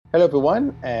Hello,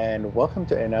 everyone, and welcome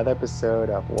to another episode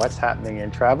of What's Happening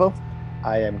in Travel.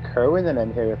 I am Kerwin, and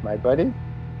I'm here with my buddy.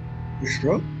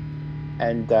 Sure.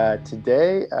 And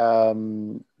today,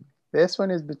 this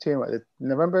one is between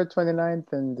November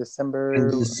 29th and And December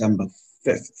December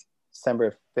 5th.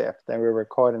 December 5th, and we're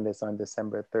recording this on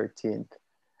December 13th.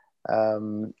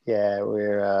 Yeah,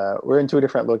 we're in two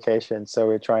different locations, so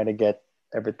we're trying to get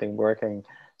everything working.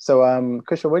 So,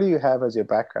 Kusha, what do you have as your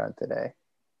background today?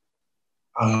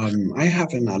 I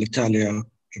have an Alitalia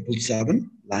 777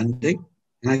 landing,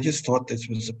 and I just thought this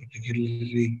was a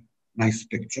particularly nice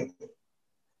picture.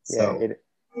 Yeah, So,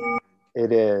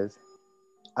 it is.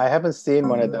 I haven't seen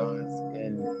one of those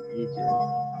in ages.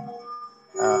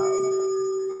 Um,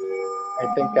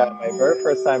 I think my very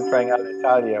first time trying out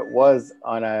Italia was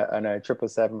on a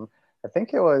 777. I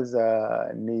think it was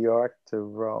New York to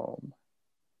Rome.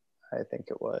 I think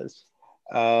it was.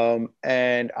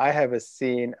 And I have a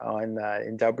scene on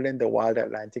in Dublin, the Wild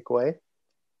Atlantic Way,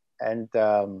 and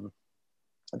the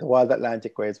Wild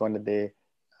Atlantic Way is one of the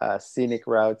scenic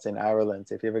routes in Ireland.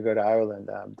 So if you ever go to Ireland,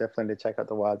 definitely check out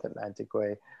the Wild Atlantic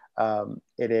Way.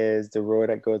 It is the road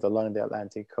that goes along the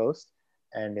Atlantic coast,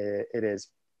 and it is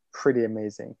pretty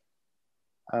amazing.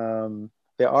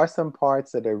 There are some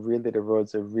parts that are really, the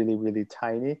roads are really, really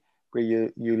tiny, where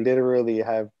you literally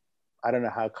have, I don't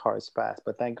know how cars pass,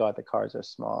 but thank God the cars are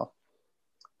small.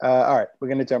 All right, we're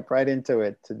going to jump right into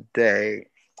it today.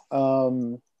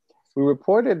 Um, we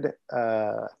reported,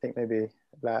 I think maybe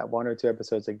one or two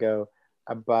episodes ago,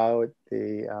 about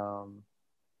the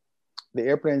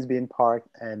airplanes being parked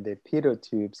and the pitot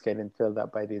tubes getting filled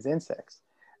up by these insects.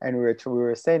 And we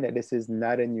were saying that this is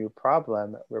not a new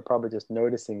problem. We're probably just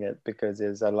noticing it because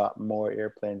there's a lot more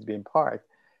airplanes being parked.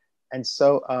 And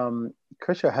so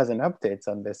Kusha has an updates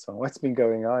on this one. What's been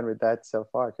going on with that so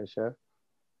far, Kusha?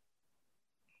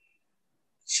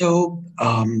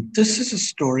 this is a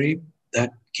story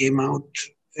that came out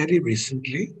very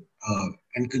recently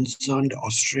and concerned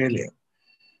Australia.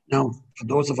 Now, for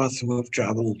those of us who have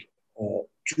traveled or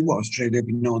to Australia,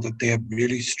 we know that they have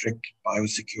really strict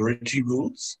biosecurity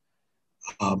rules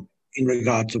in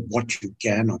regards of what you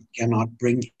can or cannot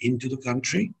bring into the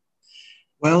country.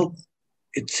 Well,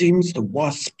 it seems the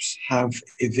wasps have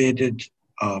evaded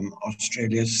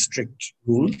Australia's strict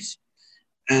rules,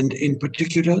 and in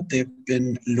particular, they've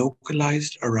been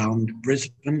localized around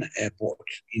Brisbane Airport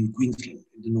in Queensland,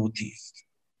 in the northeast.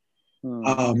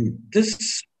 Hmm.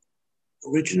 This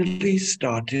originally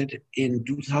started in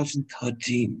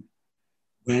 2013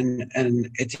 when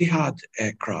an Etihad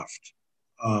aircraft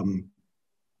um,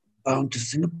 bound to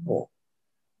Singapore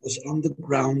was on the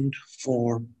ground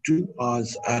for 2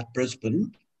 hours at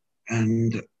Brisbane,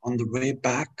 and on the way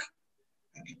back,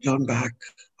 had to turn back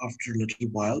after a little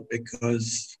while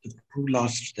because the crew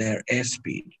lost their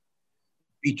airspeed.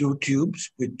 Pitot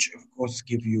tubes, which of course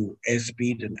give you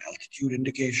airspeed and altitude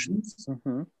indications,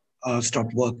 Mm-hmm.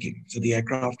 stopped working. So the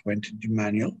aircraft went into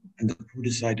manual, and the crew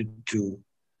decided to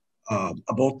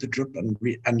abort the trip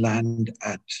and land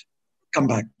at come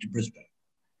back to Brisbane.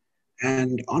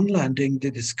 And on landing, they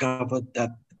discovered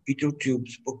that the pitot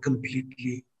tubes were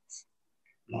completely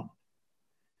blocked.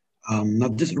 Now,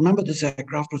 remember, this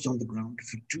aircraft was on the ground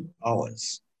for 2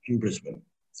 hours in Brisbane.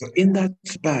 So in that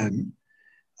span,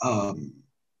 um,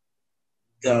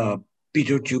 the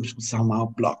pitot tubes were somehow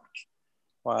blocked,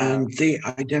 Wow. and they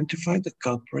identified the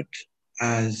culprit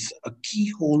as a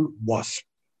keyhole wasp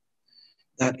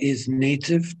that is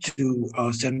native to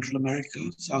Central America,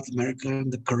 South America,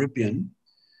 and the Caribbean.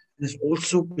 It has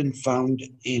also been found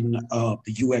in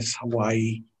the US,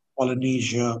 Hawaii,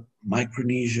 Polynesia,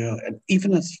 Micronesia, and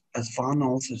even as far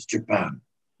north as Japan.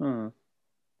 Hmm.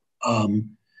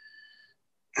 Um,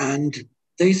 and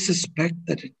they suspect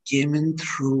that it came in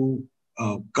through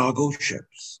cargo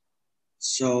ships.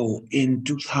 So in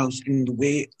 2000, in the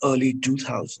way early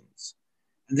 2000s,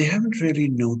 and they haven't really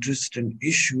noticed an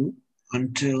issue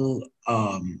until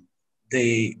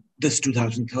this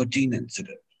 2013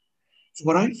 incident. So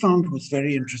what I found was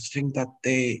very interesting that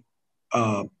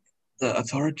uh, the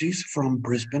authorities from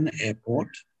Brisbane Airport,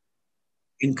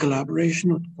 in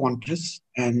collaboration with Qantas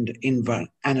and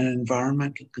an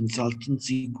environmental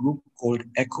consultancy group called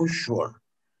EcoShore,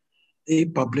 they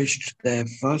published their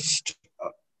first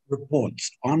reports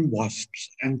on wasps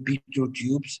and pitot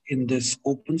tubes in this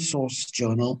open source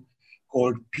journal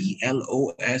called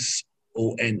PLOSONE.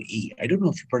 I don't know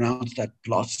if you pronounce that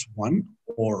plus one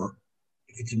or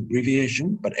if it's an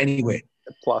abbreviation, but anyway,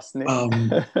 Plusny.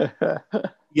 um,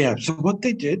 yeah. So what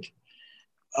they did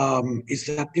is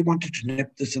that they wanted to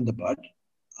nip this in the bud.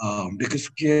 because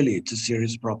clearly it's a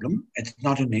serious problem. It's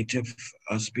not a native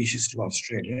species to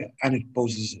Australia, and it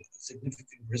poses a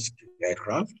significant risk to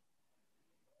aircraft.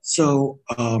 So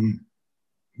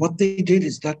what they did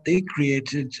is that they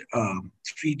created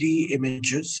 3D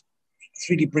images,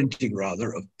 3D printing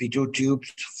rather, of pitot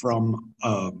tubes from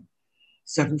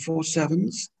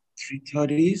 747s,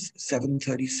 330s,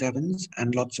 737s,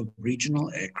 and lots of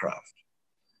regional aircraft.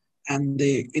 And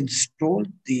they installed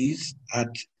these at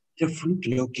different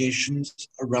locations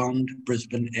around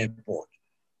Brisbane Airport,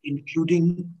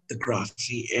 including the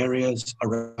grassy areas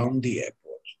around the airport.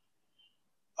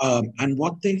 And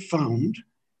what they found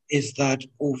is that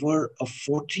over a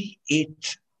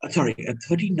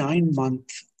 39-month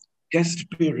test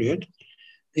period,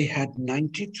 they had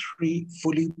 93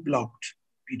 fully blocked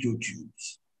pitot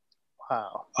tubes.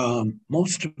 Wow.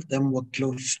 Most of them were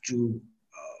close to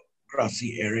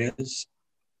grassy areas,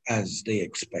 as they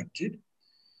expected.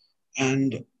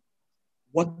 And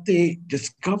what they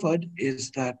discovered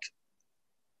is that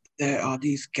there are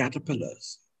these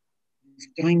caterpillars,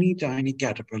 tiny, tiny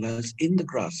caterpillars in the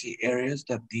grassy areas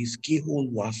that these keyhole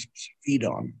wasps feed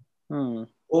on.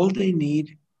 All they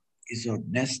need is a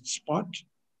nest spot.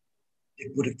 They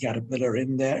put a caterpillar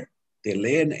in there, they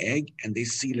lay an egg, and they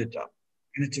seal it up.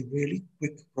 And it's a really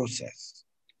quick process.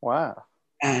 Wow.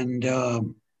 And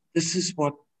this is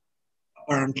what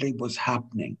apparently was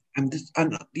happening. And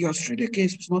the Australia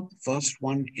case was not the first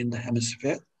one in the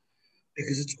hemisphere,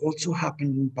 because it's also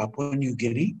happened in Papua New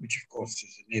Guinea, which of course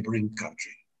is a neighboring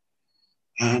country.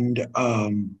 And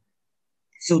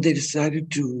so they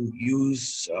decided to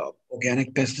use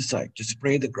organic pesticide to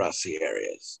spray the grassy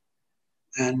areas.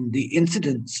 And the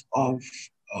incidence of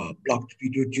blocked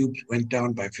pitot tubes went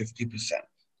down by 50%.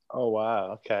 Oh,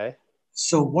 wow. Okay.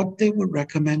 So what they were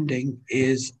recommending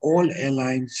is all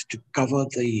airlines to cover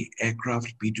the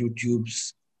aircraft pitot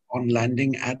tubes on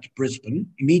landing at Brisbane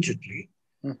immediately,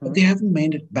 but they haven't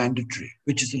made it mandatory,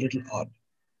 which is a little odd.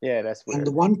 Yeah, that's weird. And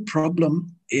the one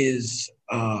problem is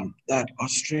that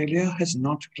Australia has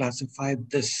not classified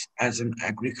this as an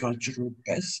agricultural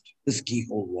pest, this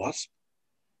keyhole wasp.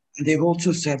 And they've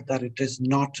also said that it is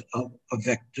not a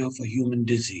vector for human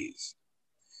disease.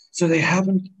 So they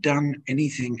haven't done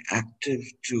anything active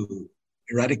to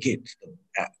eradicate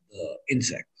the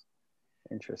insect.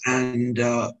 Interesting. And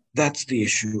that's the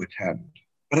issue at hand.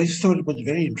 But I just thought it was a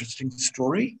very interesting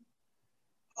story.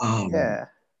 Yeah.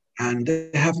 And there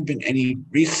haven't been any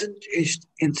recent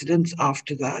incidents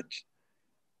after that.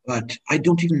 But I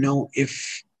don't even know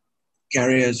if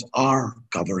carriers are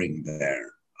covering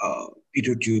their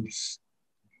pitot tubes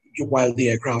while the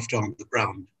aircraft are on the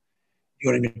ground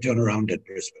during a turnaround at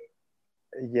Brisbane.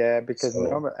 Yeah, because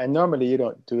normally you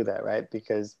don't do that, right?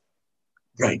 Because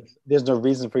there's no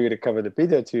reason for you to cover the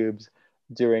pitot tubes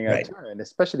during a turn,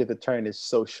 especially if the turn is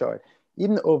so short.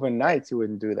 Even overnight, you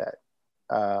wouldn't do that.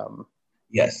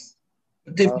 Yes.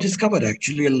 But they've discovered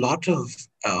actually a lot of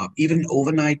even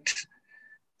overnight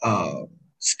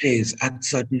stays at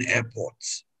certain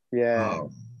airports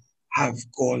have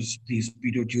caused these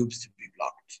pitot tubes to be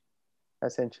blocked.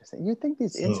 That's interesting. You think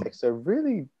these insects are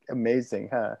really amazing,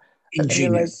 huh?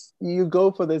 Ingenious. I mean, like, you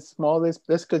go for the smallest,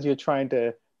 just because you're trying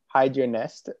to hide your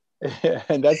nest.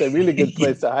 And that's a really good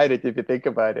place to hide it if you think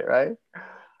about it, right?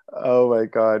 Oh my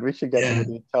God, we should get into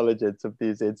the intelligence of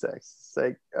these insects. It's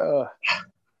like,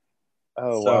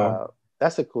 wow.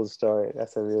 That's a cool story.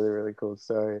 That's a really, really cool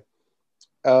story.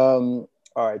 All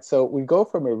right, so we go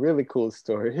from a really cool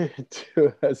story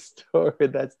to a story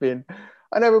that's been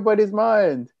on everybody's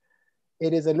mind.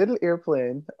 It is a little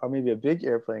airplane, or maybe a big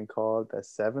airplane, called the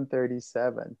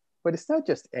 737. But it's not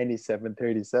just any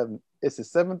 737. It's a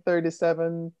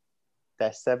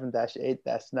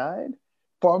 737-7-8-9,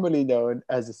 formerly known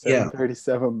as the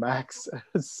 737 MAX.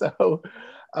 So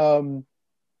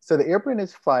the airplane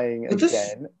is flying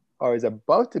again, or is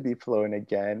about to be flown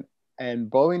again,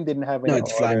 and Boeing didn't have any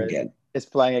orders. Flying again. It's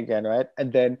flying again, right?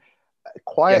 And then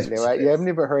quietly, right? You haven't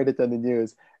even heard it on the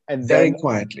news. And very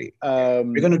quietly. We're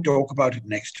going to talk about it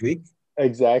next week.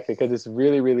 Exactly, because it's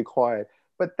really, really quiet.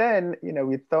 But then,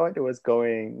 we thought it was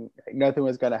nothing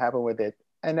was going to happen with it.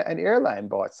 And an airline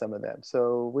bought some of them.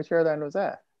 So which airline was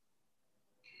that?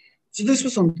 So this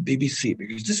was on the BBC,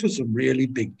 because this was a really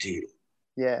big deal.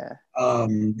 Yeah.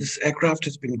 This aircraft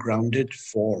has been grounded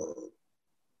for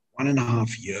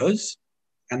 1.5 years.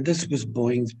 And this was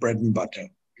Boeing's bread and butter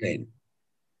plane.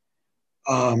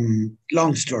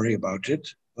 Long story about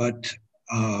it. But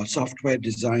software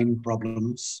design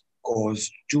problems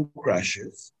caused 2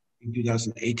 crashes in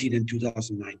 2018 and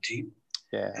 2019.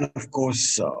 Yeah. And of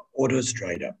course, orders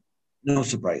dried up. No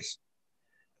surprise.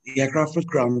 The aircraft was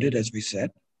grounded, as we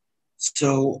said.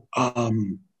 So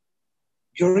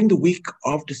during the week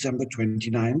of December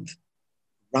 29th,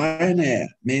 Ryanair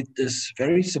made this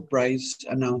very surprise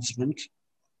announcement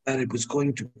that it was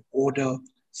going to order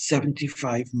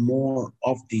 75 more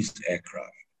of these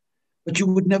aircraft. But you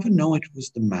would never know it was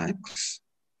the MAX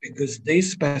because they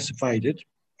specified it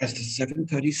as the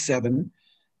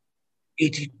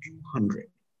 737-8200,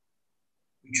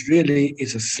 which really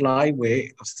is a sly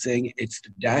way of saying it's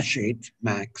the Dash 8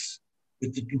 MAX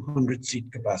with the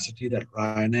 200-seat capacity that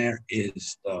Ryanair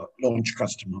is the launch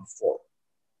customer for.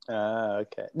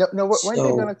 Okay. No, weren't they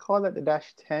going to call it the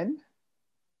Dash 10?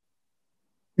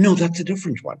 No, that's a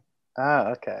different one.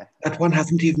 Okay. That one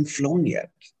hasn't even flown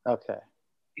yet. Okay.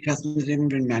 It hasn't even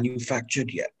been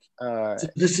manufactured yet. All right. So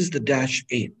this is the Dash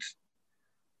 8.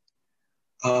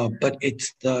 But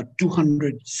it's the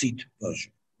 200-seat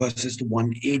version versus the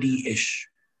 180-ish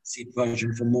seat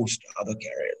version for most other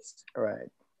carriers. Right,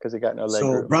 because it got no leg So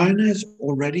room. Ryanair has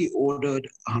already ordered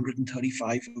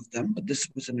 135 of them, but this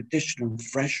was an additional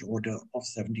fresh order of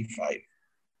 75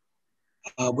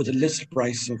 with a list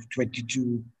price of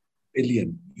 $22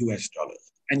 billion US.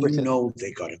 And you know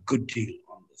they got a good deal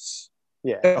on this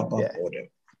top-up order.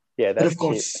 Yeah, but of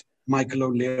course, cheap. Michael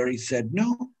O'Leary said,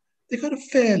 no, they got a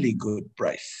fairly good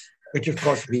price, which of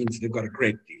course means they've got a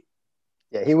great deal.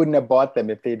 Yeah, he wouldn't have bought them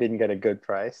if they didn't get a good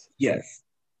price. Yes.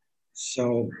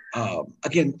 So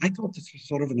again, I thought this was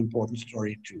sort of an important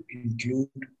story to include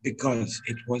because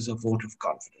it was a vote of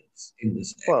confidence in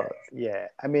this area. Well, yeah.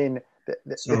 I mean,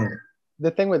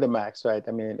 the thing with the MAX, right?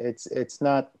 I mean, it's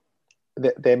not,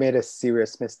 they made a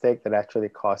serious mistake that actually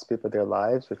cost people their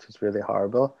lives, which is really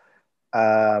horrible.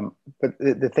 But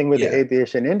the thing with the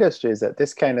aviation industry is that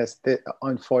this kind of,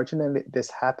 unfortunately, this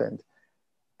happened.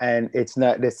 And it's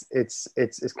not this. It's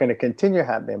going to continue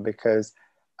happening because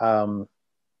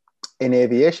in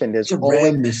aviation, there's always a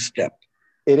rare misstep.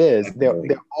 It is.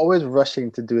 They're always rushing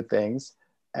to do things,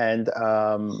 and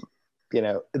you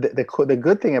know, the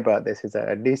good thing about this is that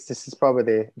at least this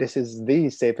is the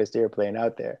safest airplane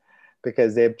out there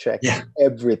because they've checked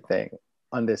everything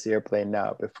on this airplane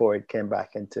now before it came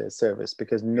back into service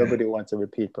because nobody wants a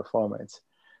repeat performance.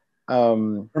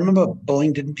 Remember,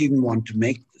 Boeing didn't even want to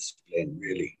make this plane,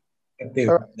 really.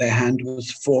 Their hand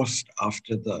was forced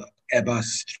after the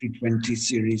Airbus 320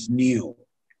 series Neo.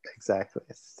 Exactly.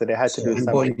 So they had to do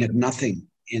something. Boeing had nothing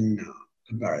in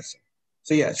comparison.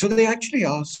 So they actually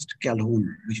asked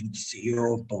Calhoun, which was the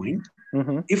CEO of Boeing,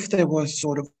 if there was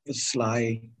sort of a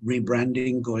sly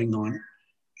rebranding going on.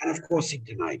 And of course, he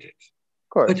denied it. Of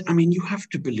course. But I mean, you have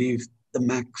to believe the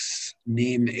MAX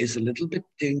name is a little bit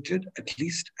tainted, at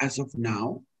least as of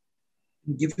now.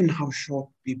 Given how short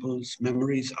people's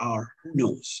memories are, who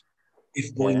knows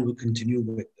if Boeing will continue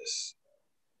with this.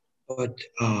 But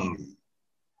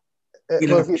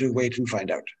we'll have to wait and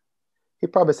find out. He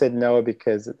probably said no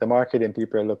because the marketing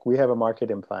people are, look, we have a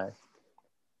marketing plan.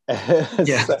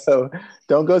 So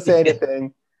don't go say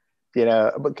anything, you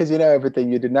know, because you know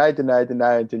everything. You deny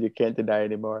until you can't deny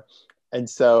anymore. And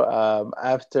so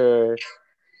after,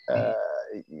 they're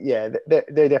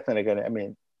definitely going to, I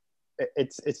mean,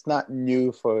 it's not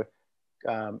new for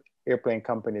airplane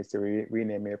companies to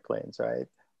rename airplanes, right?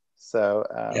 So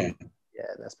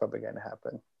that's probably going to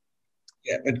happen.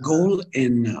 Yeah, but Gol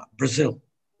in Brazil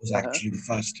was actually the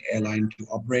first airline to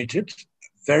operate it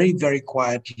very, very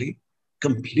quietly,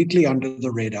 completely under the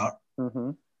radar.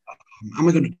 And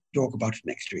we're going to talk about it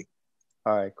next week.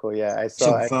 All right, cool. Yeah,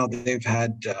 So far, they've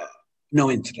had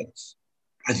no incidents,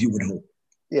 as you would hope.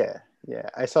 Yeah.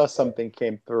 I saw something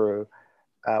came through.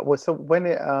 So when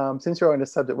since you're on the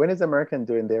subject, when is American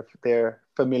doing their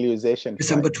familiarization?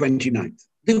 December 29th.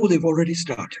 They've already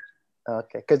started.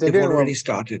 Okay, because they've already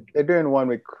started. They're doing one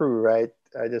with crew, right?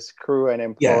 Just crew and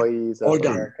employees of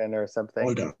American or something.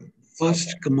 All done.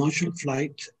 First commercial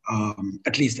flight,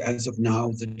 at least as of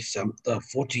now, the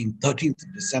 13th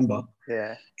of December.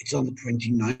 Yeah. It's on the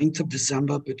 29th of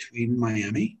December between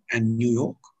Miami and New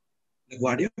York,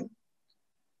 LaGuardia.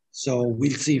 So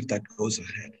we'll see if that goes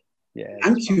ahead. Yeah.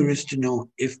 I'm curious to know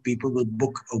if people will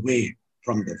book away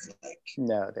from the flight.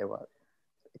 No, they won't.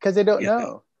 Because they don't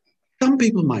know. Some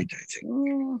people might, I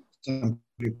think. Some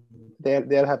people.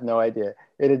 They'll have no idea.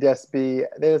 It'll just be,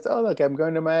 oh, look, I'm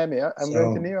going to Miami. I'm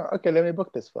going to New York. Okay, let me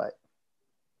book this flight.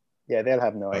 Yeah, they'll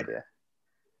have no idea.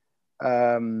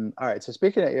 All right, so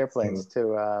speaking of airplanes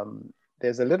too,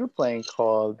 there's a little plane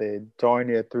called the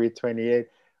Dornier 328,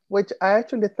 which I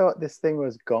actually thought this thing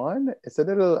was gone. It's a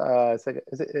little,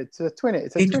 it's a twin.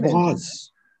 It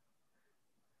was.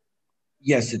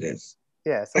 Yes, it is.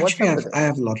 Yeah. So actually, I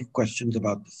have a lot of questions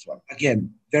about this one.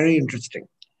 Again, very interesting.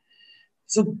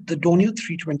 So the Dornier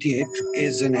 328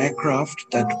 is an aircraft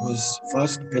that was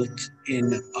first built in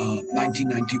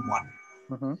 1991.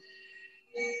 Mm-hmm.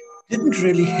 Didn't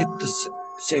really hit the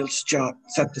sales chart,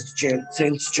 set the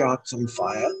sales charts on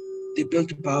fire. They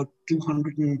built about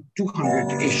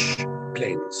 200-ish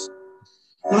planes.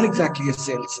 Not exactly a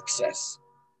sales success.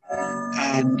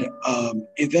 And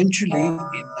eventually, in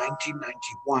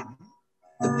 1991,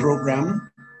 the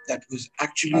program that was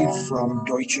actually from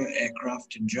Deutsche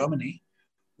Aircraft in Germany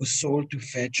was sold to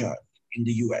Fairchild in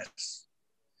the US.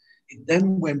 It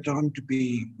then went on to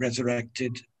be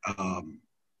resurrected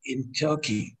in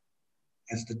Turkey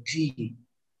as the T328.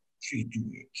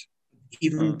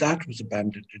 Even that was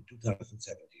abandoned in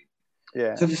 2017.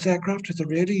 Yeah. So this aircraft has a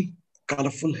really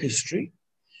colorful history.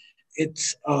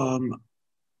 It's in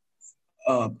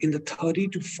the 30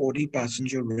 to 40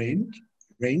 passenger range.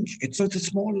 It's a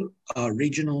small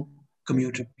regional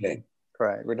commuter plane.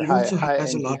 Right. With It high also high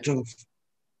has a engine. lot of,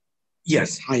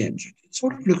 yes, high engine. It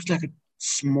sort of looks like a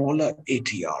smaller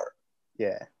ATR.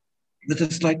 Yeah. With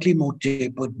a slightly more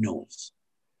tapered nose.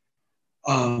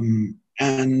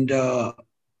 And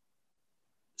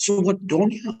so what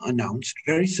Dornier announced,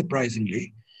 very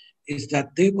surprisingly, is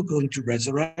that they were going to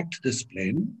resurrect this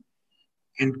plane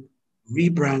and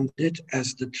rebrand it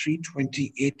as the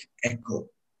 328 Echo.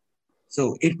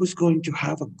 So it was going to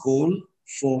have a goal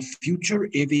for future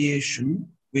aviation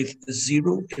with a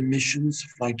zero emissions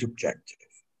flight objective.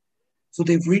 So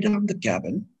they've redone the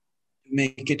cabin to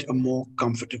make it a more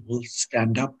comfortable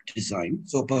stand-up design,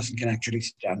 so a person can actually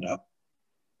stand up.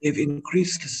 They've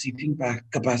increased the seating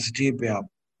capacity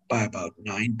by about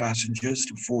 9 passengers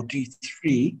to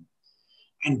 43.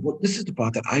 And this is the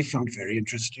part that I found very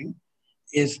interesting,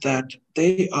 is that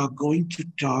they are going to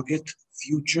target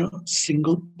future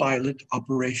single pilot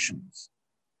operations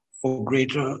for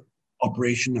greater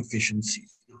operation efficiency.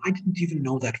 I didn't even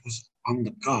know that was on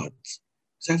the cards.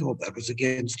 So I thought that was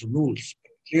against the rules.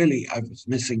 But clearly, I was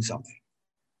missing something.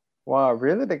 Wow,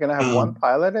 really? They're gonna have one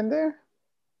pilot in there?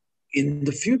 In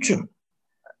the future.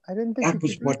 I didn't think you That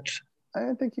was could do what, that. I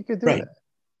didn't think you could do right. that.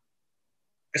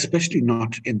 Especially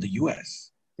not in the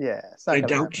US. Yeah, it's not I gonna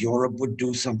doubt happen. Europe would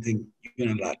do something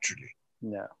unilaterally.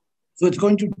 No. So it's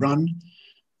going to run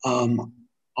on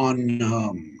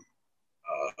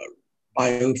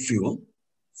biofuel,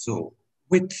 so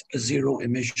with a zero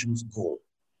emissions goal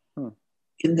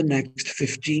in the next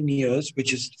 15 years,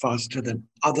 which is faster than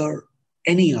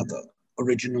any other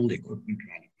original equipment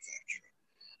manufacturer.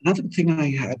 Another thing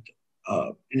I had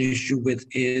an issue with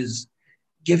is,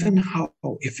 given how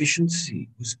efficiency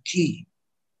was key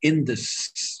in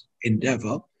this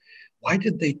endeavor, why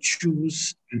did they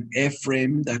choose an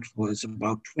airframe that was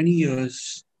about 20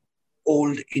 years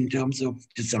old in terms of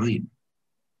design?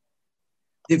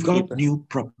 They've got new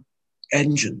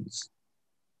engines,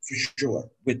 for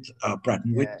sure, with Pratt &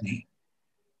 Whitney.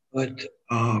 But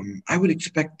I would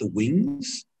expect the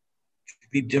wings to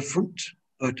be different,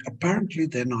 but apparently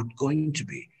they're not going to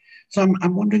be. So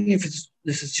I'm wondering if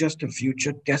this is just a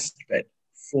future test bed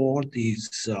for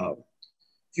these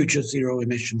future zero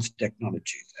emissions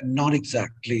technologies, and not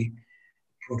exactly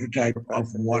a prototype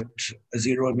of what a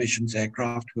zero emissions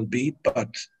aircraft will be,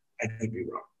 but I could be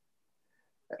wrong.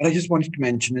 But I just wanted to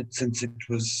mention it since it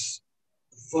was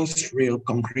the first real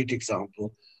concrete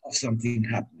example of something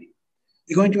happening.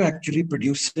 They're going to actually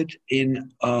produce it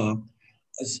in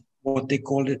what they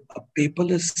call it, a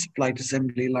paperless flight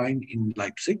assembly line in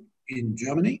Leipzig, in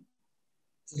Germany.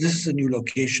 So this is a new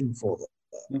location for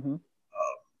the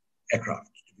aircraft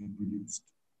to be produced.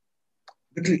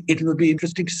 It will be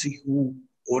interesting to see who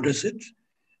orders it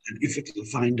and if it will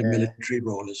find a military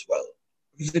role as well,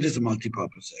 because it is a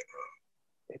multi-purpose aircraft.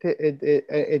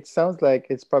 It sounds like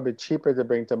it's probably cheaper to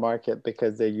bring to market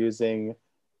because they're using,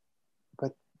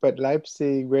 but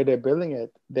Leipzig, where they're building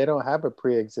it, they don't have a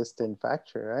pre-existing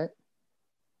factory, right?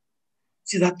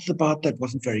 See, that's the part that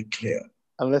wasn't very clear.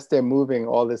 Unless they're moving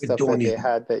all the stuff that they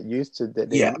had that used to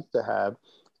have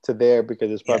to there,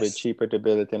 because it's probably cheaper to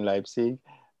build it in Leipzig,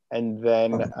 and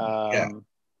then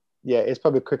it's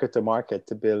probably quicker to market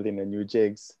to build in a new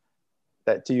jigs,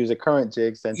 that to use a current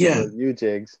jigs than to build new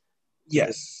jigs.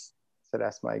 Yes. So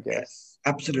that's my guess. Yes,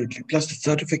 absolutely. Plus the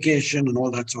certification and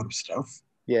all that sort of stuff.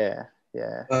 Yeah.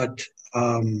 But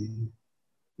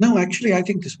no, actually, I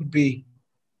think this would be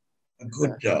a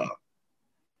good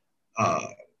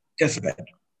test bed,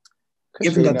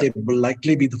 given that they will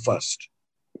likely be the first.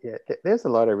 Yeah, there's a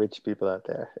lot of rich people out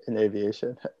there in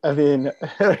aviation. I mean,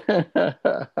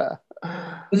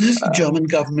 this is the German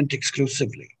government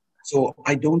exclusively. So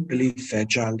I don't believe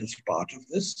Fairchild is part of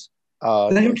this.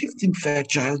 But I don't even think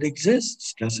Fairchild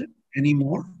exists, does it,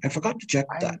 anymore? I forgot to check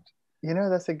that.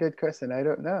 That's a good question. I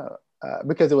don't know.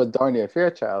 Because it was Dornier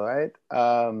Fairchild, right?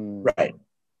 Right.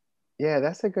 Yeah,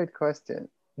 that's a good question.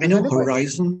 I Does know anybody?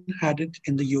 Horizon had it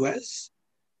in the US,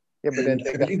 Yeah, but then and they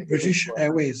I got believe the King British Flight,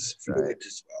 Airways flew right? it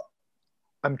as well.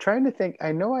 I'm trying to think.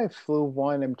 I know I flew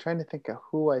one. I'm trying to think of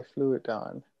who I flew it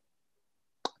on.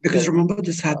 Because Because remember,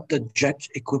 this had the jet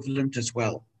equivalent as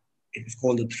well. It was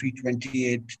called the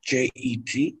 328 JET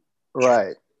jet.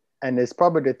 right, and it's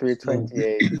probably the So,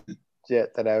 328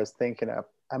 jet that I was thinking of.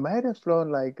 I might have flown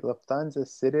like Lufthansa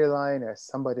Cityline or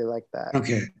somebody like that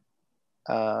okay,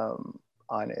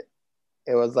 on it.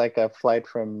 It was like a flight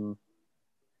from,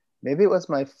 maybe it was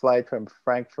my flight from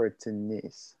Frankfurt to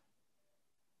Nice.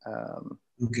 Um,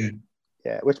 okay.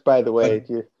 yeah, which by the way, But if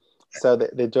you, so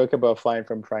the joke about flying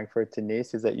from Frankfurt to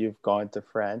Nice is that you've gone to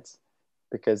France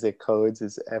because the codes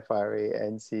is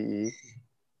FRANCE.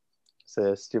 It's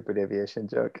a stupid aviation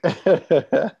joke.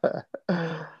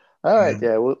 All right,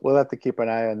 yeah. yeah, we'll have to keep an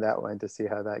eye on that one to see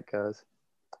how that goes.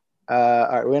 All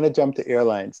right, we're gonna jump to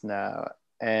airlines now,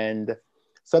 and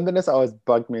something that's always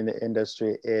bugged me in the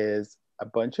industry is a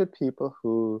bunch of people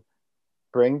who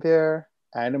bring their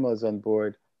animals on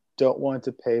board don't want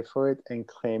to pay for it and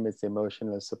claim it's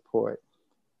emotional support.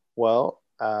 Well,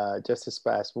 just this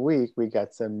past week, we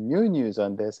got some new news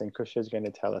on this, and Kusha's going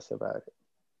to tell us about it.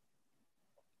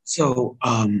 So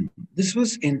this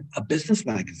was in a business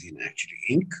magazine, actually,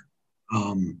 Inc.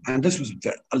 And this was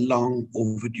a long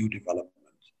overdue development.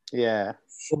 Yeah.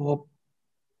 For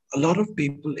a lot of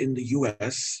people in the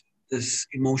US, this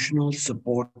emotional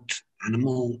support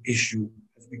animal issue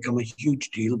has become a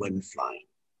huge deal when flying.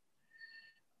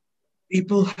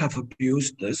 People have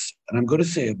abused this, and I'm going to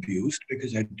say abused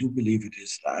because I do believe it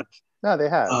is that. No, they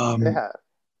have. They Um, have.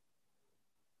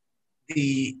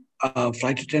 the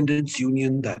flight attendants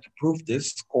union that approved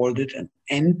this called it an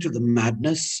end to the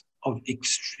madness of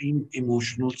extreme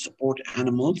emotional support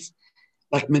animals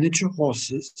like miniature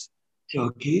horses,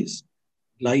 turkeys,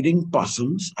 gliding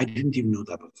possums. I didn't even know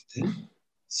that was a thing.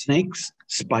 Snakes,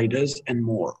 spiders, and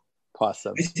more. I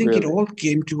Possums, think it really. all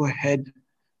came to a head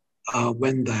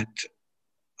when that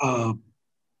uh,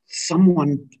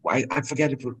 someone, I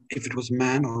forget if it was a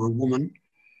man or a woman,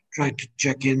 tried to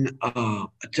check in a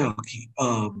turkey.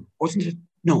 Wasn't it?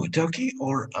 No, a turkey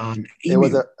or an emu.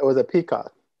 It was a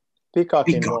peacock. Peacock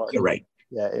in Peacock. North. You're right.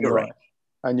 Yeah, in You're right. North.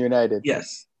 On United.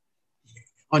 Yes,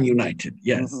 on United.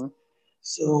 Yes. Mm-hmm.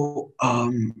 So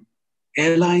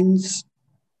airlines,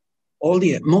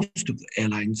 most of the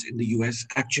airlines in the U.S.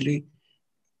 actually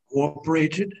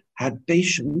cooperated, had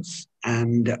patience,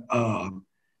 and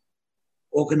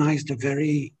organized a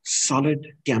very solid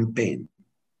campaign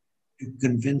to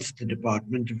convince the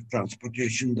Department of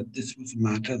Transportation that this was a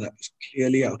matter that was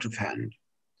clearly out of hand.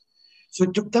 So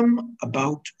it took them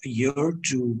about a year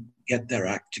to get their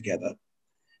act together.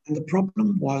 And the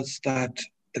problem was that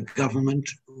the government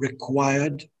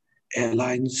required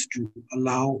airlines to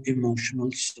allow emotional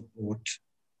support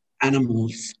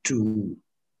animals to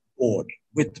board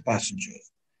with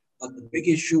passengers. But the big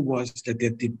issue was that they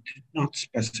did not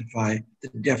specify the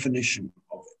definition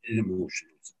of an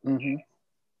emotional support Mm-hmm. animal,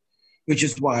 which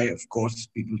is why, of course,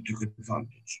 people took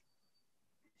advantage.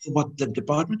 So what the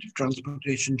Department of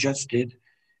Transportation just did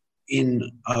in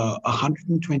a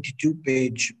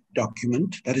 122-page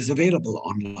document that is available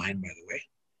online, by the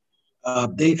way,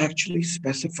 they actually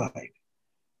specified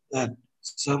that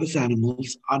service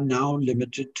animals are now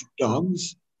limited to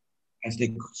dogs, as they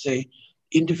could say,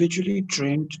 individually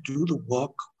trained to do the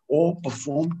work or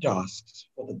perform tasks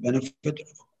for the benefit of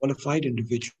a qualified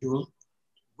individual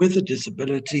with a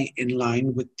disability in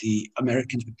line with the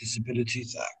Americans with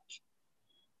Disabilities Act.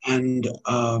 And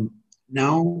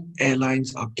now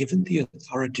airlines are given the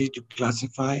authority to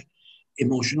classify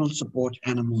emotional support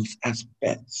animals as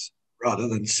pets rather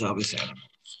than service animals,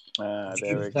 which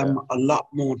There gives we go. them a lot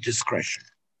more discretion.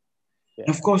 And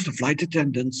of Yeah. course, the Flight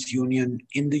Attendants Union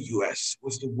in the US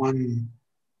was the one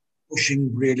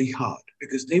pushing really hard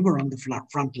because they were on the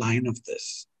front line of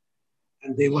this.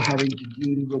 And they were having to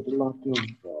deal with a lot of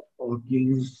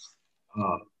barking,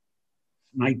 uh,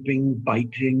 sniping,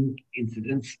 biting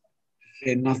incidents, to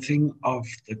say nothing of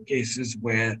the cases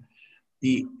where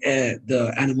the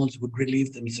animals would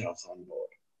relieve themselves on board.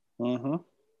 Mm-hmm.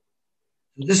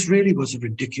 So this really was a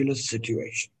ridiculous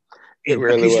situation, It at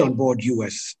really least was. on board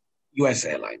US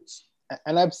airlines.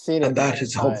 And I've seen And it that many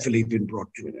has hopefully times. been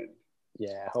brought to an end.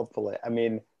 Yeah, hopefully. I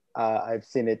mean, I've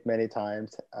seen it many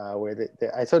times where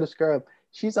I saw this girl,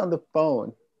 she's on the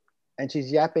phone and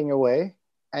she's yapping away,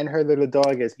 and her little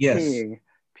dog is Yes.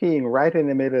 peeing right in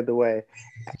the middle of the way,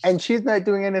 and she's not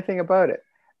doing anything about it.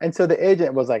 And so the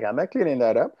agent was like, "I'm not cleaning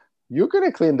that up. You're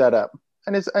gonna clean that up."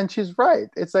 and she's right.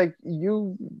 It's like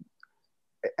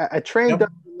a trained Yep.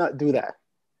 dog would not do that.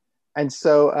 And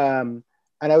so and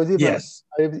Yes.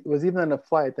 I was even on a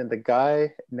flight, and the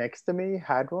guy next to me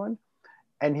had one,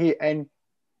 and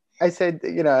I said,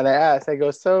 you know, and I asked, I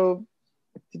go, so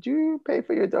did you pay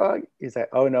for your dog? He's like,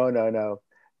 oh no, no, no.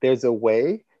 There's a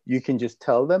way you can just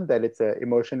tell them that it's an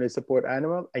emotional support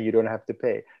animal and you don't have to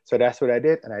pay. So that's what I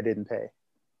did, and I didn't pay.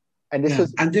 And Yeah.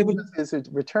 And they were, this was his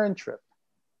return trip.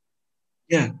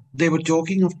 yeah, they were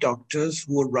talking of doctors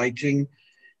who were writing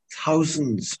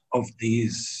thousands of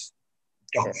these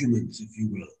Yeah. documents, if you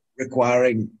will,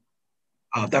 requiring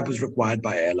that was required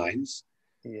by airlines,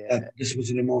 that Yeah. this was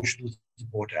an emotional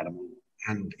support animal,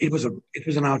 and it was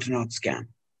an out and out scam.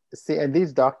 See, and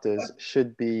these doctors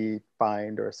should be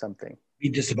fined or something. Be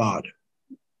disbarred.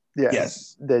 Yes,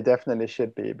 Yes. they definitely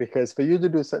should be, because for you to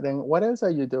do something, what else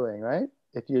are you doing, right?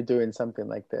 If you're doing something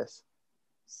like this.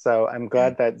 So I'm Yeah.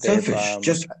 glad that they've Selfish,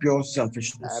 just pure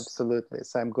selfishness. absolutely.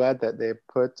 So I'm glad that they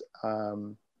put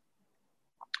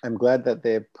I'm glad that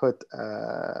they put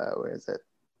where is it?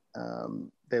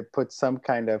 They put some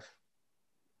kind of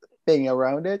thing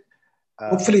around it.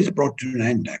 Hopefully, it's brought to an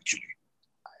end. Actually,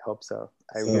 I hope so.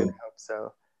 I really so hope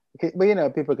so. Okay, but you know,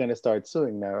 people are going to start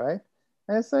suing now, right?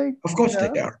 And it's like, of you course they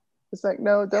know, are. it's like,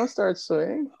 no, don't start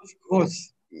suing. Of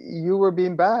course, You were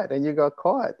being bad and you got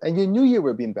caught, and you knew you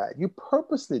were being bad. You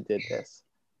purposely did this.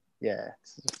 Yeah,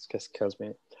 it just kills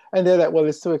me. And they're like, well,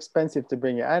 it's too expensive to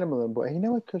bring your animal on board. And you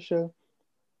know what, Kusha?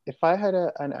 If I had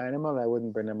an animal, I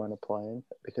wouldn't bring them on a plane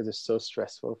because it's so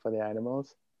stressful for the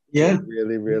animals. It yeah.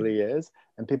 really, really is.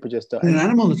 And people just don't. And an And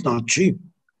animal is not cheap.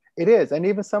 it is. And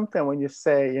even something when you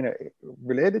say, you know,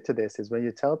 related to this is when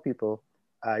you tell people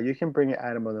you can bring an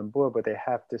animal on board, but they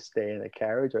have to stay in a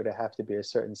carriage or they have to be a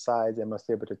certain size. They must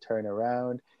be able to turn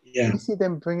around. Yeah, You see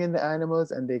them bringing the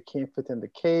animals and they can't fit in the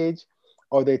cage,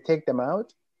 or they take them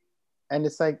out. And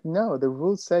it's like, no, the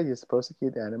rules say you're supposed to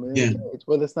keep the animal in the yeah. cage.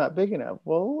 Well, it's not big enough.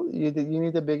 Well, you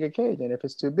need a bigger cage. And if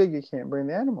it's too big, you can't bring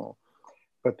the animal.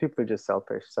 But people are just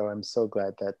selfish. So I'm so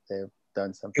glad that they've done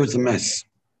It something. was a mess.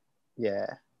 Yeah.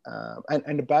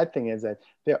 And the bad thing is that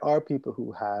there are people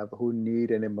who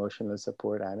need an emotional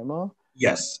support animal.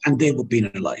 Yes, and they were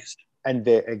penalized. And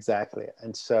they exactly.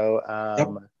 And so Yep.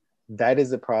 that is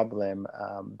the problem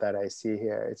that I see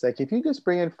here. It's like if you just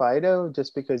bring in Fido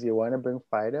just because you want to bring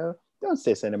Fido, don't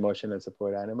say it's an emotional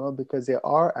support animal, because there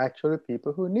are actually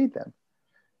people who need them.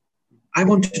 I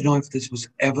wanted to know if this was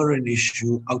ever an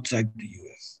issue outside the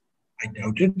US. I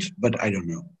doubt it, but I don't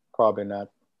know. Probably not.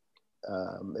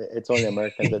 It's only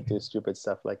Americans that do stupid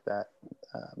stuff like that.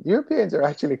 Europeans are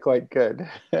actually quite good.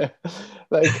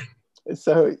 Like,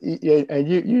 so, yeah, and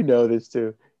you know this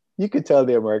too. You could tell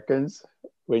the Americans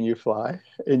when you fly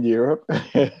in Europe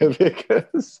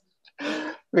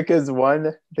because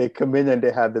one, they come in and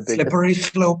they have the biggest. Slippery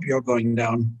slope you're going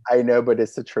down. I know, but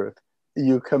it's the truth.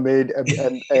 You come in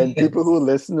and people who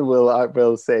listen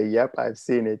will say, "Yep, I've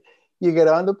seen it." You get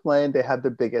on the plane, they have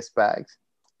the biggest bags.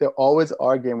 They're always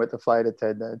arguing with the flight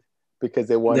attendant because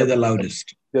they want They're to the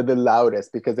loudest. they're the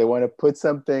loudest because they want to put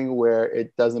something where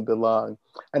it doesn't belong.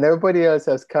 And everybody else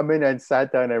has come in and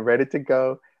sat down and ready to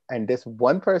go. And this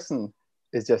one person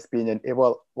is just being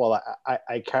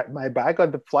I can't, my bag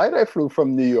on the flight I flew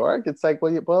from New York. It's like,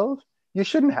 you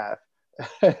shouldn't have.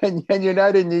 And you're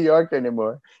not in New York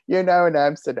anymore. You're now in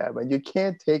Amsterdam and you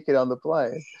can't take it on the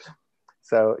plane.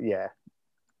 So yeah,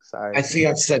 sorry. I see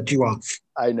I've set you off.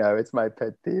 I know it's my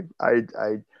pet peeve. I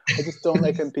just don't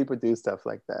like when people do stuff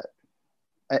like that.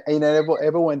 And, you know,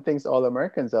 everyone thinks all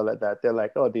Americans are like that. They're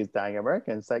like, oh, these dying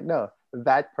Americans. Like, no,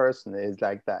 that person is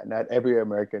like that. Not every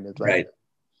American is like Right. that.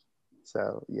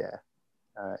 So yeah.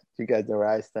 All right. You guys know where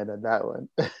I stand on that one.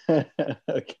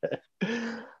 Okay.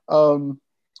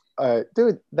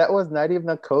 Dude, that was not even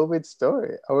a COVID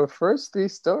story. Our first 3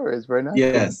 stories were not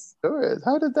COVID Yes. stories.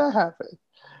 How did that happen?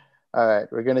 All right,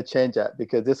 we're gonna change that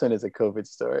because this one is a COVID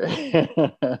story.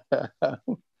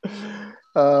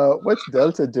 What's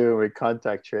Delta doing with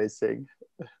contact tracing?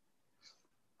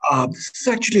 This is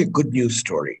actually a good news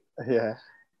story. Yeah.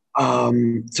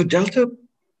 So Delta,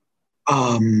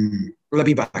 let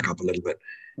me back up a little bit.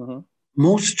 Mm-hmm.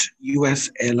 Most US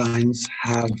airlines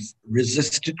have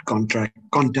resisted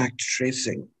contact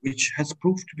tracing, which has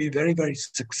proved to be very, very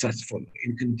successful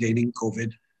in containing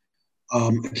COVID,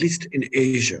 at least in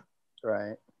Asia.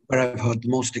 Right. Where I've heard the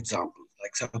most examples,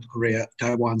 like South Korea,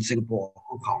 Taiwan, Singapore,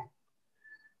 Hong Kong.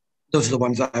 Those are the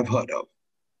ones I've heard of.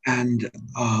 And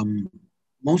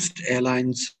most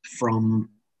airlines from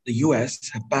the US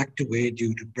have backed away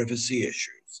due to privacy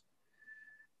issues.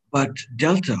 But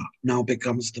Delta now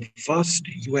becomes the first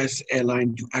US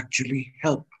airline to actually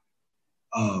help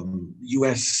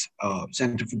US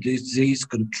Center for Disease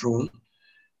Control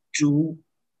to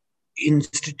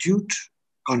institute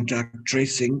contact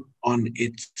tracing on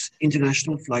its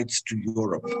international flights to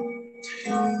Europe.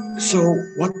 So,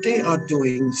 what they are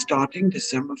doing starting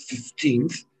December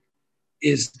 15th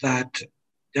is that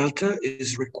Delta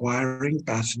is requiring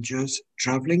passengers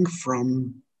traveling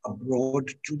from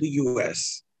abroad to the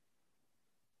US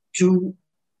to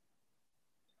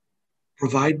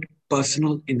provide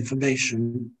personal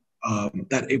information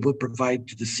that it will provide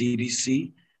to the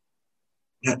CDC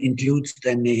that includes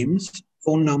their names,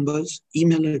 phone numbers,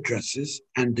 email addresses,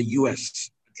 and the US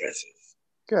addresses.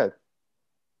 Good.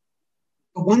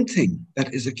 The one thing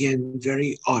that is again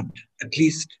very odd, at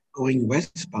least going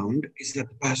westbound, is that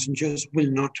the passengers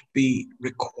will not be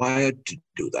required to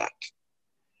do that.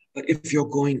 But if you're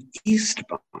going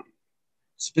eastbound,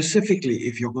 specifically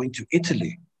if you're going to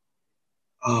Italy,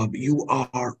 you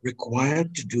are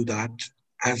required to do that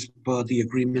as per the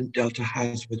agreement Delta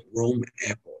has with Rome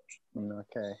Airport.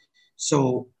 Okay.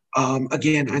 So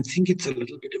again, I think it's a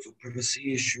little bit of a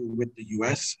privacy issue with the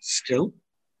US still,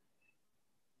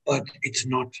 but it's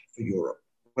not for Europe,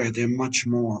 where they're much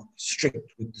more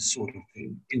strict with this sort of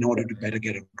thing in order to better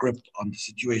get a grip on the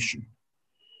situation.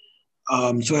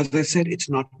 So as I said, it's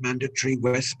not mandatory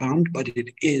westbound, but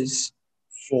it is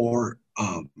for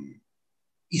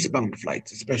eastbound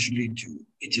flights, especially to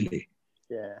Italy.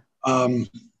 Yeah.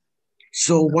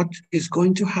 So what is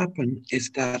going to happen is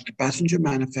that passenger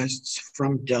manifests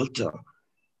from Delta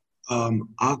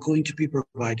are going to be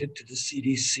provided to the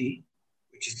CDC,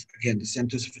 which is, again, the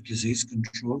Centers for Disease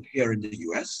Control here in the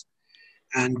US.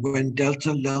 And when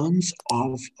Delta learns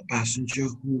of a passenger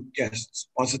who tests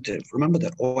positive, remember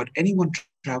that anyone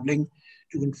traveling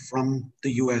to and from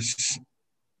the US,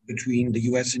 between the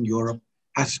US and Europe,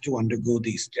 has to undergo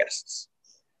these tests.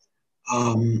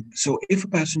 So if a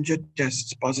passenger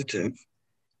tests positive,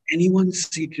 anyone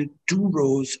seated 2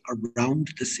 rows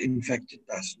around this infected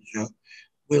passenger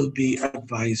will be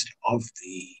advised of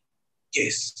the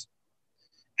case,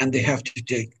 and they have to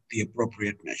take the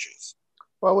appropriate measures.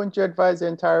 Why wouldn't you advise the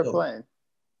entire plane?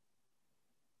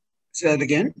 Say that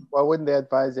again? Why wouldn't they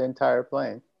advise the entire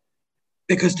plane?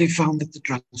 Because they found that the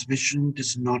transmission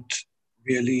does not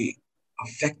really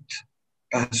affect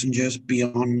passengers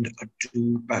beyond a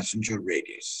 2-passenger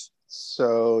radius.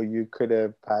 So you could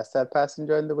have passed that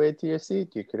passenger on the way to your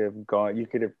seat. You could have gone. You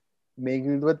could have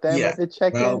mingled with them at the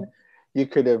check-in. You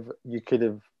could have.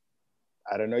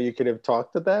 I don't know. You could have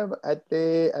talked to them at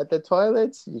the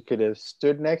toilets. You could have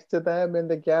stood next to them in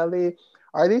the galley.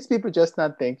 Are these people just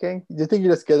not thinking? Do you think you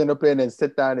just get on a plane and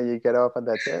sit down and you get off and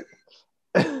that's it?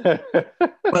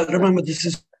 Well, remember, this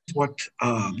is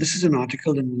an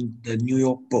article in the New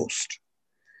York Post,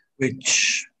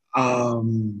 which,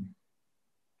 again,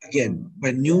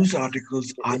 when news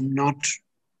articles are not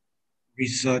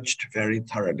researched very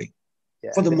thoroughly,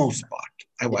 for the most part.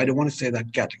 I don't want to say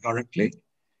that categorically,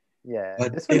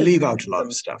 but they leave out a lot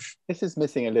of stuff. This is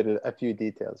missing a few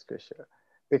details, Krisha,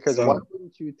 because why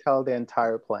wouldn't you tell the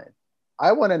entire plane?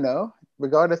 I want to know,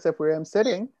 regardless of where I'm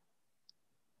sitting.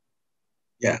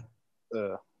 Yeah.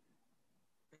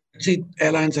 See,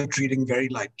 airlines are treating very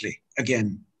lightly,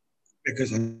 again,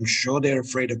 because I'm sure they're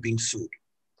afraid of being sued.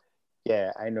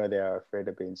 Yeah, I know they are afraid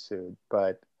of being sued,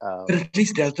 but at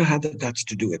least Delta had the guts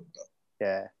to do it, though.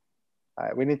 Yeah.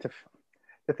 We need to.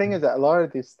 The thing is that a lot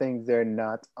of these things, they're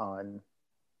not on,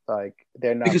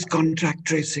 they're not. Because contact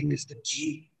tracing is the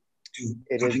key to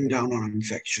cutting down on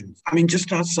infections. I mean,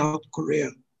 just ask South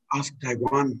Korea, ask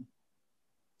Taiwan,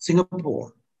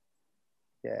 Singapore.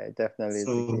 Yeah, definitely is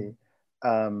the key.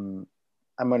 I'm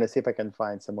going to see if I can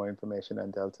find some more information on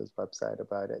Delta's website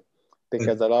about it,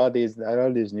 because a lot of these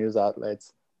news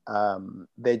outlets,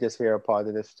 they just hear a part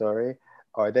of the story,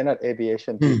 or they're not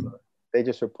aviation people. They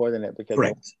just reporting it because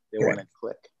they want to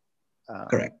click.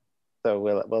 Correct. So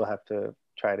we'll have to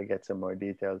try to get some more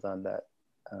details on that.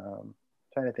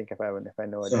 Trying to think if I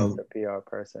know a Delta PR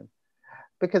person,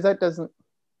 because that doesn't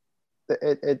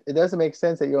make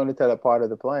sense that you only tell a part of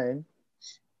the plane.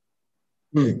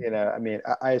 You know, I mean,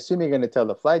 I assume you're going to tell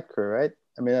the flight crew, right?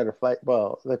 I mean, not the flight.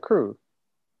 Well, the crew.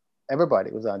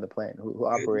 Everybody was on the plane who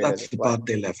operated. That's the part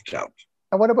they left out.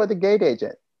 And what about the gate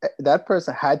agent? That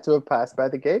person had to have passed by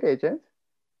the gate agent.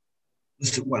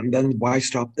 And then why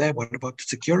stop there? What about the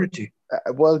security?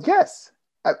 Well, yes.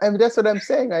 I mean, that's what I'm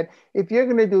saying, right? If you're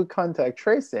going to do contact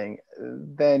tracing,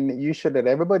 then you should let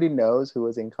everybody knows who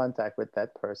was in contact with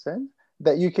that person,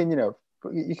 that you can,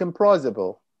 you can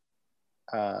plausible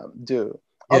do.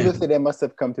 Yeah. Obviously, they must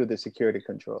have come through the security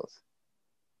controls.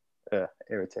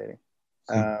 Irritating.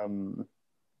 Are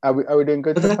we doing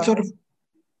good? But that sort of,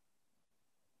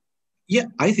 Yeah,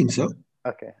 I think so.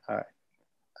 Okay, all right.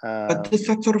 But this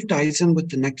that sort of ties in with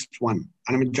the next one,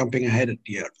 and I'm jumping ahead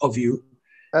here of you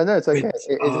Oh no, it's with okay.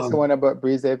 Is this the one about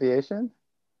Breeze Aviation?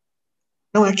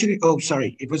 no, actually, oh,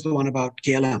 sorry, it was the one about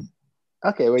KLM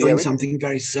Okay, well, yeah, doing we can. something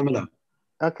very similar.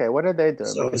 Okay, what are they doing?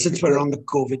 So Because since we're on the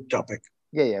COVID topic,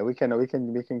 yeah, yeah, we can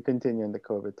continue on the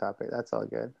COVID topic. That's all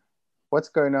good. What's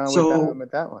going on so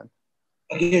with that one?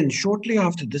 again, shortly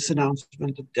after this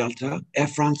announcement of Delta, Air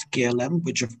France KLM,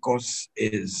 which of course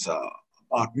is a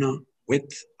partner with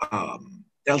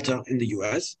Delta in the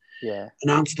US, Yeah.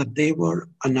 announced that they were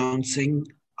announcing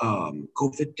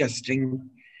COVID testing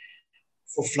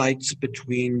for flights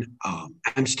between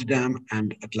Amsterdam and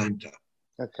Atlanta.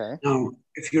 Okay. Now,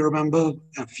 if you remember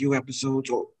a few episodes,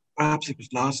 or perhaps it was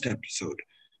last episode,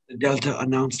 the Delta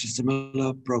announced a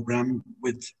similar program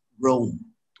with Rome,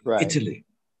 Right. Italy.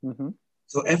 Mm-hmm.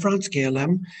 So Air France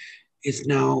KLM is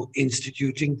now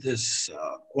instituting this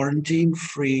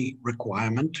quarantine-free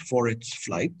requirement for its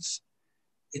flights.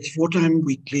 It's four-time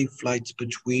weekly flights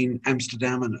between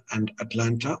Amsterdam and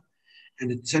Atlanta,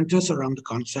 and it centers around the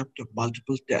concept of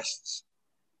multiple tests.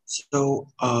 So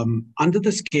under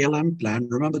this KLM plan,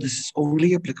 remember this is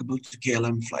only applicable to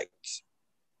KLM flights.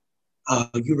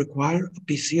 You require a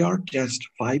PCR test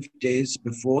 5 days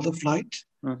before the flight,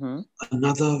 Mm-hmm.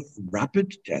 another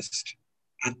rapid test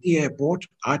at the airport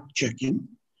at check-in,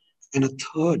 and a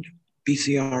third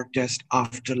PCR test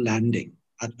after landing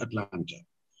at Atlanta.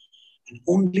 And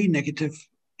only negative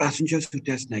passengers who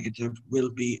test negative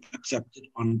will be accepted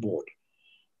on board.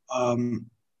 Um,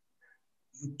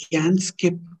 you can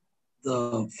skip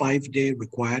the 5 day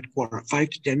required 5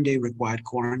 to 10 day required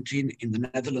quarantine in the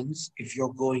Netherlands if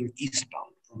you're going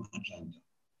eastbound from Atlanta.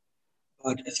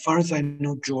 But as far as I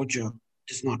know, Georgia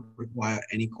does not require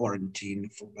any quarantine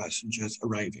for passengers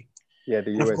arriving. Yeah,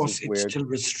 the And of US course, is it's weird. still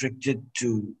restricted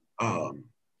to a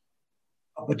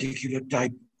particular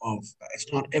type of,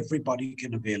 it's not everybody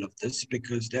can avail of this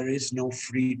because there is no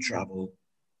free travel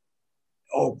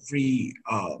or free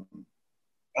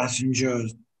passenger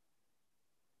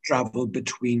travel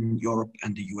between Europe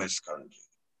and the US currently.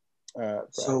 Right.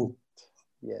 So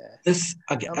Yeah. this,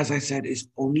 Um, as I said, is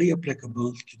only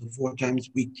applicable to the four times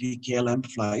weekly KLM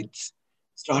flights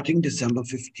starting December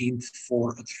 15th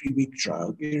for a 3 week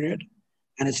trial period,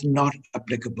 and it's not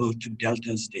applicable to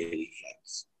Delta's daily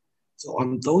flights. So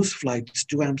on those flights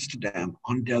to Amsterdam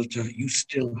on Delta, you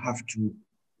still have to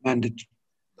undergo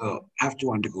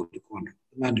the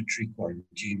mandatory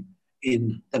quarantine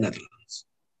in the Netherlands.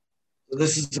 So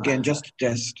this is again just a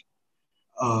test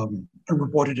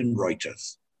reported in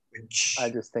Reuters, I which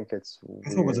just think it's I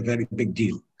thought was a weird. very big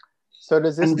deal. So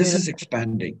does this And this mean is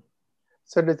expanding.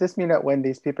 so does this mean that when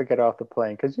these people get off the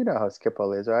plane, because you know how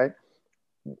Schiphol is, right?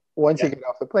 Once you Yeah. get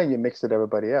off the plane, you mix with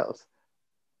everybody else.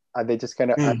 Are they just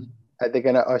gonna Yeah. are they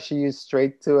gonna usher you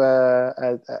straight to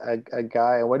a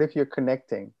guy? And what if you're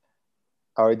connecting?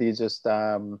 Or are these just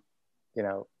you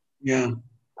know, Yeah.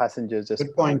 passengers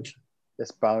Good point.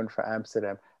 just bound for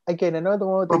Amsterdam? Again, another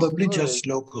one of these Probably stories just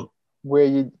local. where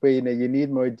you need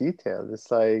more details. It's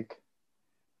like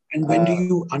And when do uh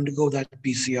you undergo that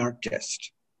PCR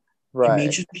test? right.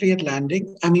 Immediately at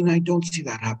landing? I mean, I don't see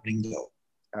that happening though.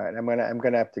 All right, I'm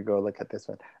gonna have to go look at this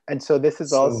one. And so this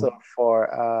is also So, for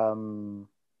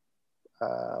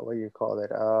what do you call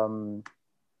it?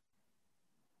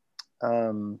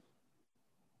 Um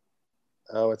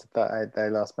oh, what's the thought? I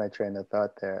lost my train of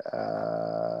thought there.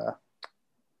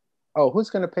 Oh, who's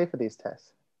gonna pay for these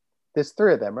tests? There's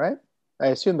three of them, right? I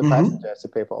assume the passenger has to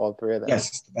pay for all three of them.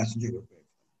 yes, the passenger will pay.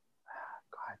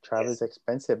 God, travel is Yes.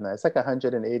 expensive now. It's like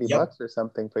 180 Yep. bucks or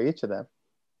something for each of them.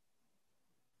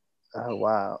 Oh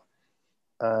wow.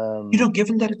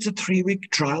 Given that it's a 3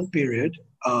 week trial period,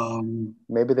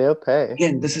 Maybe they'll pay.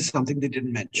 again, this is something they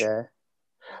didn't mention. Yeah.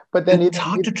 But then And it's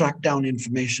hard to track down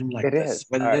information like it this, is. All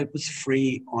whether right. it was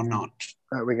free or not.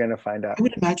 All right, we're gonna find I out.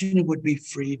 would imagine it would be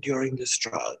free during this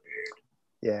trial period.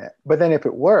 Yeah. But then if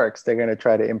it works, they're gonna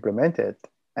try to implement it.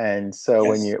 And so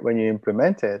when Yes, you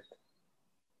implement it,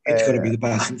 it's going to be uh, the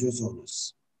passenger's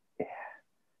onus. yeah.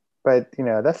 But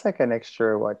that's like an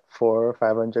extra what, $400 or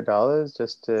 $500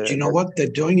 just But you to know what? They're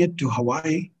doing it to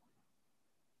Hawaii.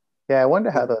 yeah, I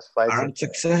wonder how So those flights are. apparent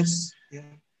success. Yeah.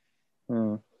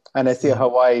 Hmm. And I see So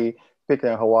Hawaii, speaking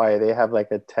of Hawaii, they have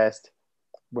like a test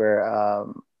where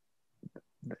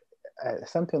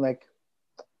something like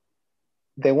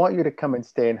they want you to come and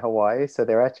stay in Hawaii, so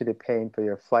they're actually paying for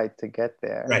your flight to get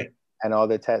there right. and all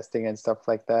the testing and stuff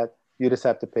like that. You just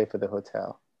have to pay for the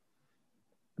hotel.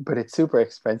 But it's super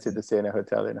expensive to stay in a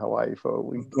hotel in Hawaii for a Of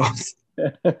week. course.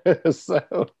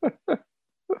 So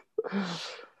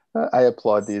I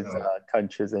applaud these So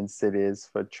countries and cities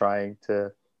for trying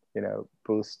to,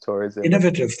 boost tourism.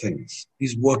 innovative things,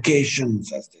 these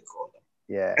workations, as they call them.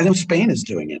 Yeah, I know Spain is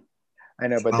doing it I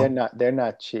know, as but they're well. not they're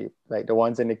not cheap. Like the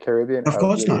ones in the Caribbean Of are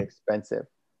course really not. expensive.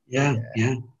 Yeah, Yeah.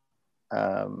 yeah.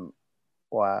 Um,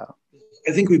 wow.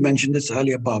 I think we mentioned this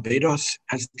earlier. Barbados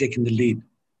has taken the lead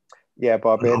Yeah, on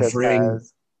Barbados offering.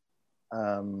 has,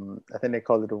 I think they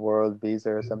call it a world visa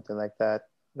or something like that,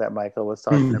 that Michael was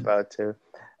talking Hmm. about too.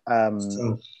 Um,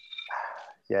 So,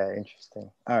 yeah, interesting.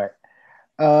 All right.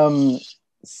 Um,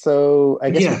 so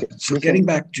I but guess yeah. So we can getting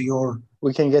back to your,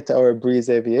 we can get to our Breeze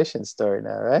Aviation story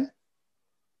now, right?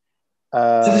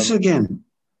 so this Um, again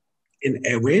in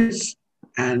airways,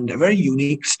 and a very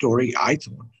unique story. I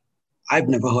thought I've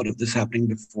never heard of this happening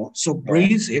before. So yeah,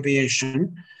 Breeze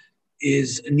Aviation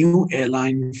is a new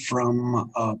airline from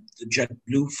the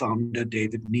JetBlue founder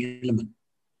David Neeleman.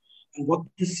 And what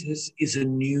this is a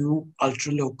new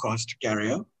ultra low cost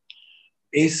carrier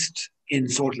based in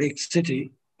Salt Lake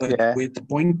City, but yeah, with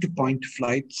point to point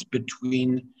flights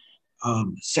between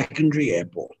secondary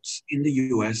airports in the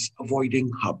US, avoiding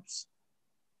hubs.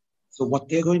 So, what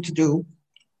they're going to do,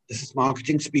 this is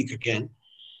marketing speak again,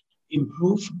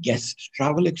 improve guest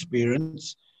travel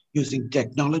experience using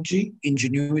technology,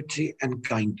 ingenuity, and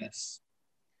kindness.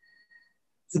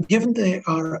 So, given they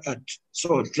are at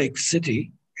Salt Lake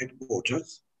City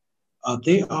headquarters,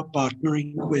 they are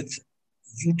partnering with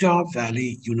Utah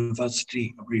Valley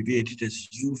University, abbreviated as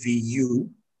UVU,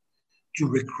 to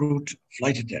recruit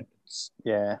flight attendants.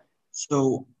 yeah.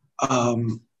 So,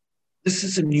 um, this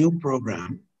is a new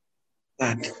program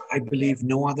that I believe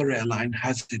no other airline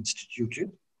has instituted.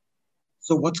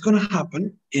 So, what's going to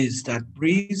happen is that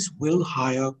Breeze will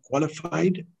hire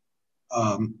qualified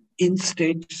in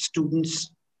state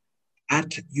students at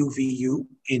UVU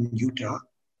in Utah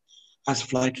as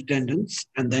flight attendants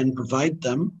and then provide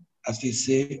them, as they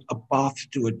say, a path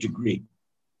to a degree.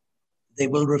 They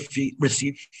will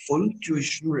receive full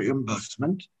tuition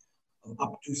reimbursement of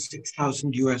up to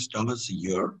 6,000 US dollars a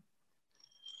year,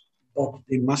 but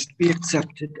they must be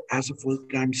accepted as a full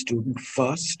time student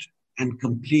first and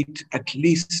complete at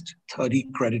least 30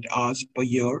 credit hours per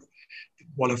year to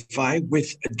qualify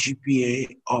with a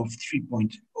GPA of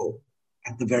 3.0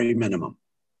 at the very minimum.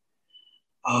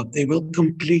 They will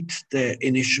complete their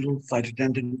initial flight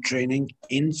attendant training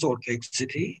in Salt Lake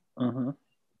City Mm-hmm.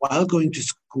 while going to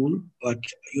school, but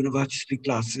university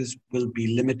classes will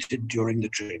be limited during the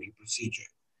training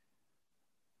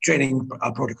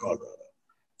protocol rather.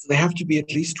 So they have to be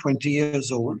at least 20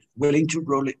 years old, willing to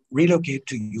relocate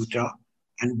to Utah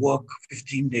and work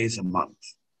 15 days a month.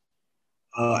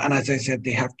 And as I said,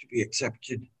 they have to be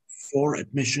accepted for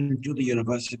admission to the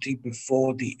university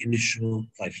before the initial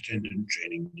flight attendant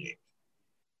training day.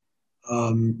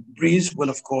 Breeze will,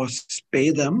 of course,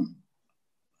 pay them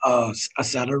a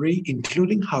salary,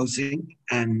 including housing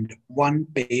and one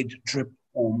paid trip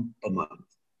home per month.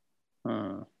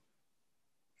 Hmm.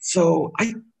 So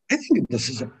I think this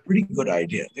is a pretty good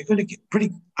idea. They're going to get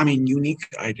unique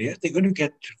idea. They're going to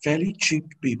get fairly cheap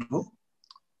people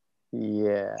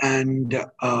Yeah. and they're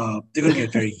going to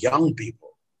get very young people.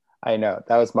 I know.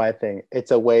 That was my thing. It's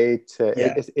a way to,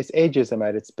 Yeah. it's ageism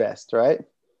at its best, right?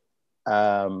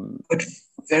 Um, But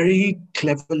very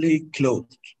cleverly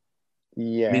clothed. I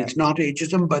mean, yeah, it's not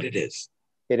ageism, but it is.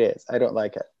 it is. I don't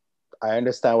like it. I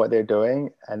understand what they're doing,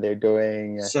 and they're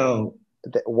doing So,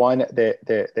 one.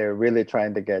 They're really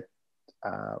trying to get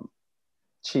um,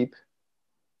 cheap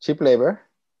labor.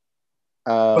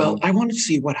 well, Um, I want to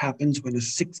see what happens when a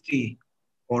 60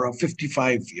 or a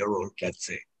 55-year-old, let's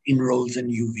say, enrolls in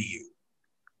UVU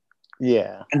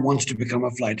yeah, and wants to become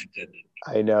a flight attendant.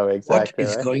 I know What exactly,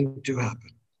 is right? going to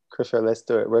happen? Krisha, let's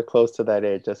do it. We're close to that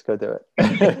age. Let's go do it.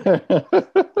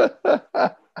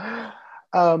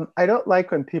 I don't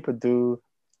like when people do.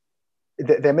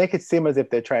 They make it seem as if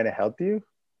they're trying to help you.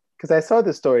 Because I saw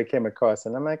the story came across,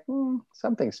 and I'm like,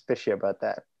 something's fishy about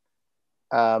that.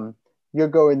 Um, you're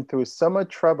going through so much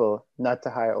trouble not to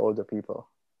hire older people.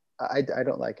 I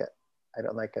don't like it. I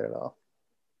don't like it at all.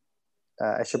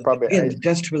 I should So probably. again, the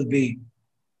test will be,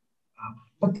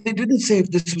 but they didn't say if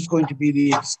this was going to be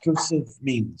the exclusive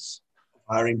means of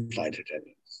hiring flight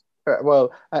attendants.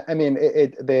 Well, I mean,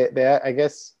 they I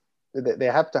guess they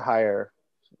have to hire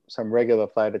some regular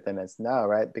flight attendants now,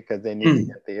 right? Because they need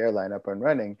to get the airline up and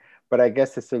running. But I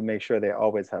guess to still make sure they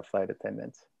always have flight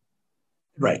attendants.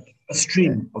 Right, a Yeah,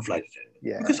 stream of flight attendants.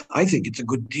 yeah. Because I think it's a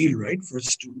good deal, right, for a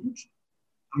student.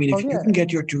 I mean, Oh if you yeah, can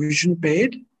get your tuition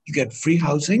paid, you get free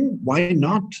housing. Why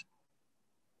not?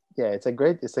 yeah. It's a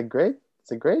great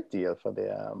deal for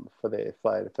the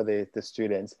flight for the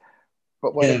students.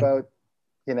 But what Yeah. about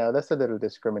That's a little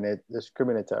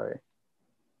discriminatory.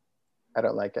 I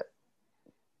don't like it.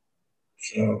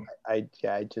 So, I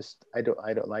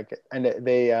don't like it. And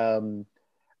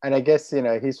and I guess,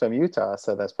 he's from Utah,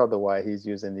 so that's probably why he's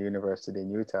using the university in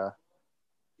Utah.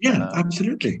 yeah, Um,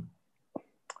 absolutely.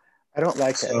 I don't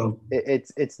like it. So,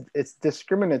 It's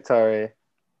discriminatory,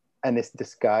 and it's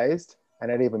disguised,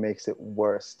 and that even makes it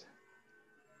worse.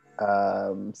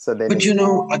 So then but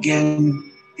it's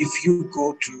again, if you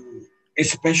go to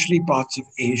especially parts of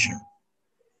Asia,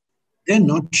 they're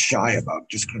not shy about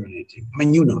discriminating. I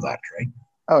mean, you know that, right?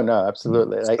 Oh no,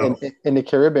 absolutely. Like So, in the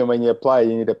Caribbean, when you apply,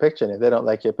 you need a picture, and if they don't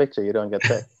like your picture, you don't get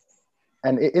picked.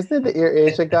 And isn't it the Air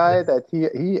Asia guy that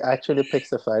he actually picks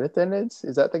the flight attendants?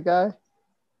 Is that the guy?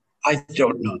 I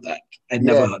don't know that. I'd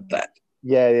never Yeah, heard that.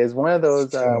 yeah. There's So, one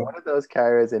of those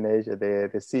carriers in Asia.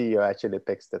 The CEO actually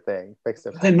picks the they're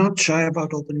flight. not shy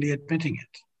about openly admitting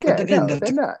it. But Yeah, again, no,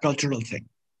 that's they're a not. cultural thing.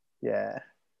 Yeah,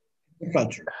 The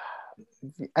culture.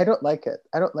 I don't like it.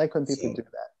 I don't like when people So, do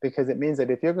that, because it means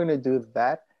that if you're going to do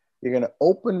that, you're going to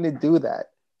openly do that,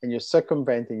 and you're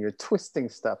circumventing, you're twisting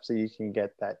stuff so you can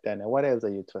get that done. And what else are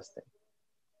you twisting?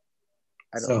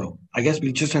 I don't like. I guess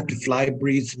we just have to fly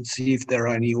breeze and see if there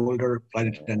are any older flight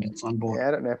attendants on board. Yeah,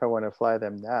 I don't know if I want to fly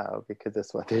them now because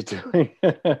that's what they're doing.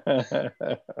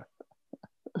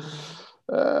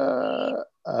 All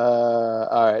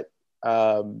right.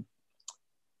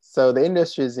 So the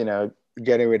industry is,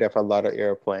 getting rid of a lot of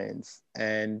airplanes,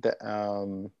 and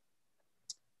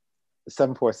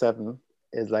 747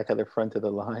 is like at the front of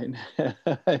the line,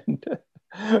 and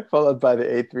followed by the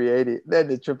A380, then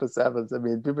the 777s. I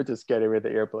mean, people just getting rid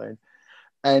of airplanes.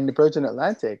 And the Virgin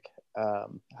Atlantic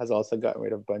has also gotten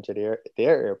rid of a bunch of their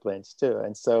airplanes too.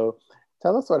 And so,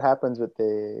 tell us what happens with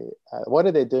what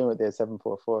are they doing with their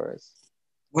 744s?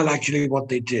 Well, actually, what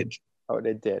they did. Oh,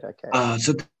 they did. Okay.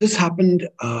 So this happened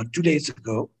 2 days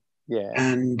ago, Yeah.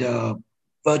 and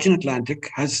Virgin Atlantic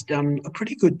has done a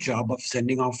pretty good job of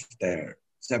sending off their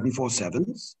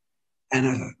 747s, and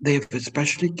they've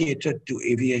especially catered to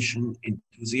aviation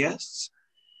enthusiasts.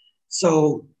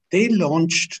 So they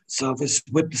launched service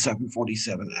with the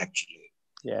 747 actually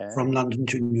Yeah. from London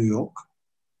to New York.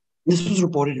 This was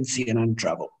reported in CNN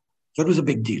Travel. So it was a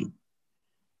big deal.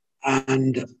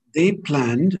 And they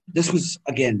planned, this was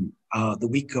again the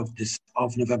week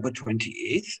of November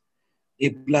 28th, they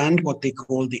planned what they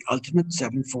call the ultimate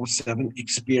 747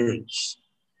 experience.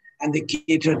 And they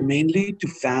catered mainly to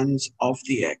fans of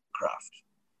the aircraft.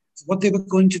 So what they were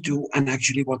going to do, and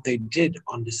actually what they did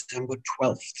on December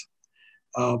 12th,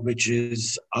 which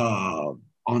is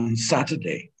on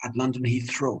Saturday at London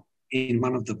Heathrow in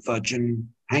one of the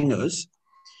Virgin hangars,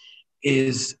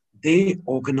 is they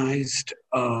organized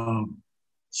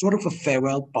sort of a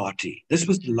farewell party. This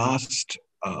was the last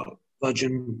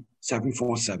Virgin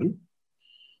 747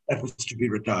 that was to be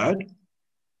retired.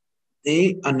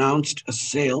 They announced a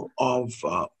sale of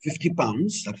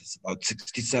 £50, that is about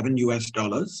 67 US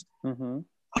dollars,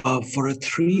 for a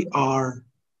 3-hour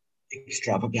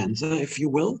extravaganza, if you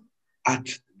will, at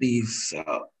these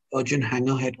Virgin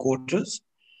hangar headquarters,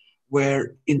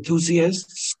 where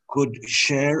enthusiasts could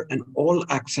share an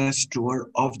all-access tour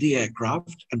of the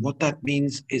aircraft. And what that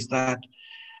means is that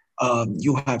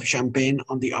you have champagne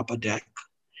on the upper deck.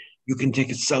 You can take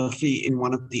a selfie in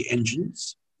one of the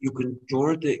engines. You can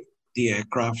tour the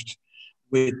aircraft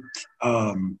with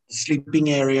sleeping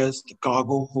areas, the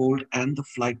cargo hold, and the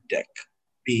flight deck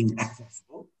being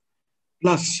accessible.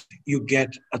 Plus, you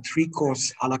get a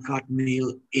 3-course a la carte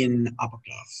meal in upper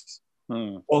class,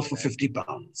 all for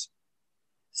 £50.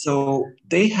 So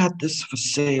they had this for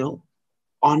sale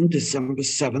on December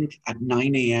 7th at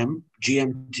 9 a.m.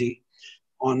 GMT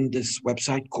on this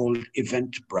website called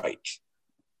Eventbrite.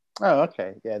 Oh,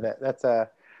 okay. Yeah, that's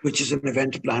which is an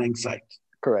event planning site.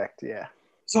 Correct. Yeah.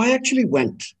 So I actually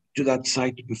went to that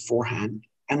site beforehand,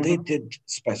 and they did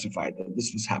specify that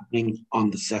this was happening on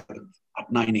the 7th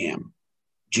at 9 a.m.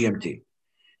 GMT.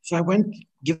 So I went,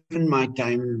 given my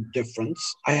time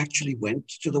difference, I actually went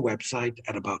to the website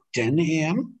at about 10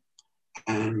 a.m.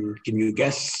 And can you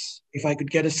guess if I could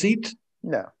get a seat?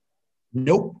 No.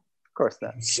 Nope. Of course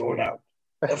not. Sold out.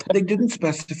 They didn't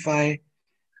specify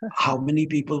how many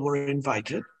people were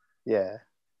invited. Yeah.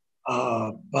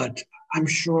 But I'm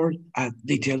sure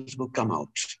details will come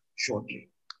out shortly.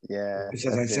 Yeah. Because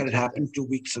as I said, it happened 2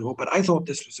 weeks ago, but I thought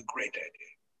this was a great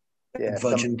idea. Yeah.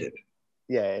 Virgin did.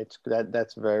 Yeah,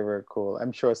 that's very, very cool.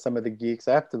 I'm sure some of the geeks,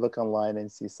 I have to look online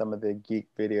and see some of the geek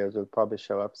videos will probably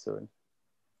show up soon.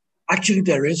 Actually,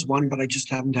 there is one, but I just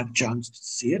haven't had a chance to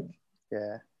see it.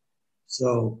 Yeah.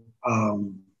 So,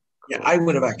 yeah, I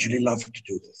would have actually loved to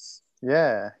do this.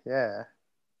 Yeah, yeah.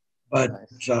 But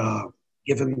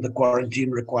given the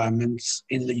quarantine requirements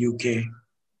in the UK,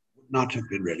 would not have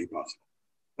been really possible.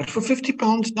 But for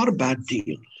 £50, not a bad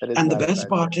deal. That is And the not a best bad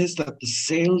part deal. is that the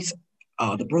sales,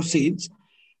 the proceeds,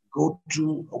 go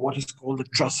to what is called the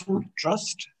Trussell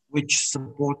Trust, which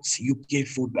supports UK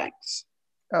food banks.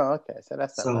 Oh, okay. So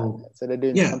that's not bad So, then. So they're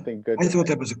doing yeah, something good I with thought it.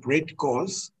 that was a great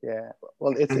cause, Yeah.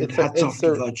 Well, and hats off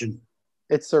to Virgin.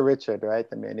 it's Sir Richard, right?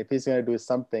 I mean, if he's gonna do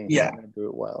something, he's Yeah, gonna do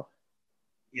it well.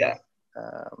 yeah,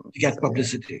 to get So yeah,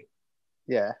 publicity.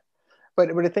 yeah.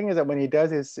 But the thing is that when he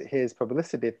does his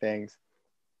publicity things,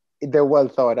 they're well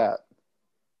thought out,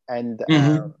 and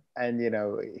Hmm. and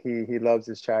he loves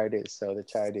his charities, so the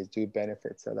charities do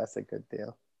benefit. So that's a good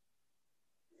deal.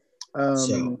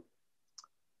 So, Um,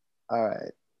 all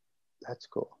right, that's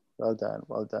cool. Well done,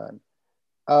 well done.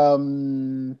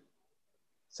 Um,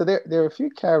 so there are a few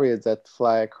carriers that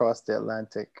fly across the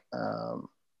Atlantic,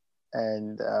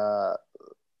 and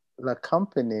La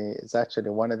Company is actually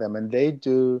one of them, and they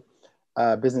do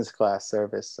business class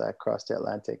service across the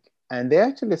Atlantic. And they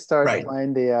actually start right,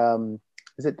 flying the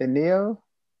is it the Neo?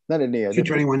 Not the Neo, the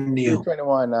 321 Neo.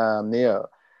 321 Neo.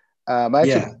 I actually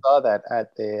Yeah, saw that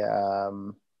at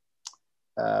the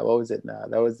what was it now?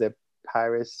 That was the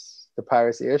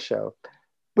Paris Air Show,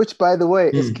 which by the way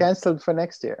is mm. canceled for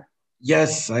next year.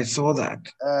 Yes, I saw that.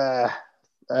 Uh,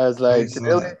 I was I like, saw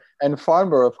really? that. And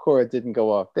Farnborough, of course, didn't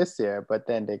go off this year, but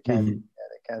then Hmm. they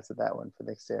canceled that one for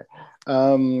next year.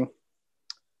 Um,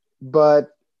 but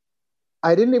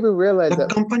I didn't even realize The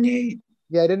that. company,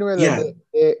 Yeah, I didn't realize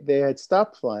yeah. they had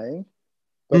stopped flying,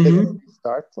 but they're going Hmm. to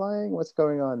restart flying. What's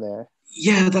going on there?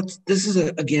 Yeah, this is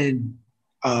again,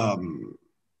 um,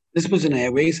 this was in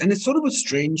Airways, and it's sort of a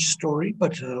strange story,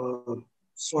 but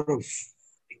sort of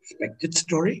expected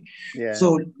story. Yeah,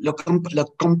 So La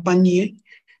Compagnie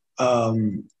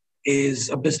um, is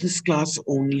a business class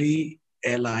only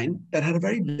airline that had a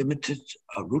very limited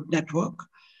route network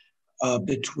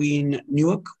between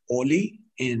Newark, Orly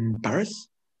in Paris,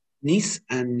 Nice,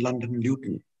 and London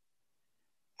Luton.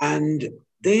 And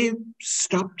they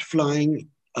stopped flying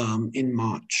in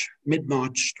March,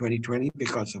 mid-March 2020,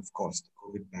 because of course the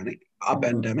COVID hmm,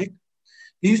 pandemic.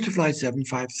 They used to fly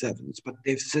 757s, but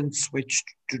they've since switched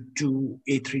to two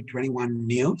A321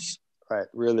 Neos. right.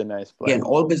 Really nice Again, plane.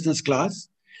 all business class.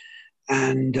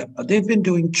 And they've been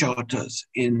doing charters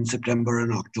in September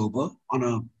and October on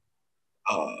a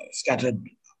scattered,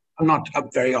 not a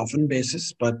very often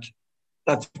basis, but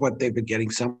that's what they've been getting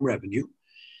some revenue.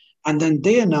 And then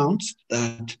they announced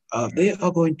that they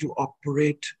are going to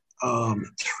operate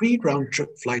three round trip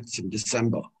flights in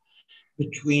December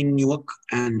between Newark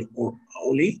and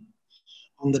Orly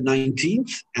on the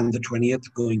 19th and the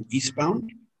 20th going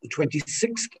eastbound, the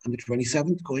 26th and the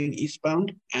 27th going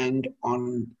eastbound, and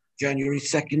on January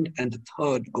 2nd and the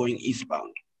 3rd going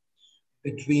eastbound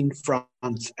between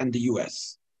France and the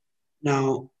US.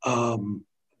 Now,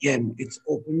 again, it's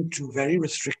open to very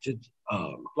restricted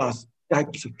class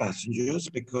types of passengers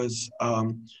because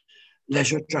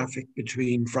leisure traffic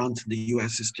between France and the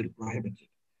US is still prohibited.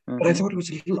 But I Hmm. thought it was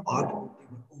a little odd that they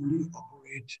would only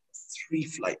operate three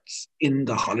flights in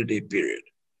the holiday period.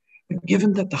 But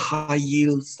given that the high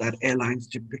yields that airlines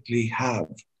typically have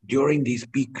during these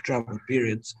peak travel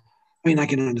periods, I mean, I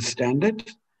can understand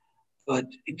it, but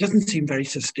it doesn't seem very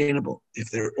sustainable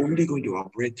if they're only going to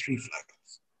operate three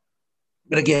flights.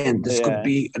 But again, this could Yeah,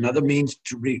 be another means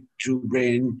to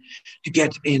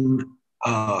get in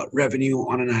revenue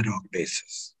on an ad hoc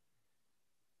basis.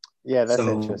 yeah. That's So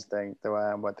interesting.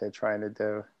 What they're trying to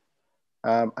do.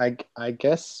 I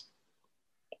guess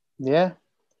yeah.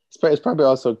 It's probably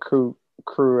also crew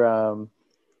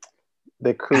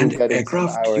the crew and getting some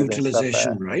aircraft hours and stuff.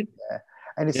 utilization, right? Yeah,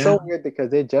 and it's so Yeah, weird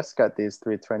because they just got these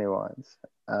 321s.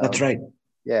 that's Um, right.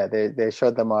 yeah, they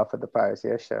showed them off at the Paris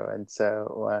Air Show, and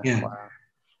so Yeah, wow.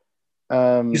 you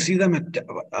Um, see them at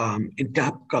in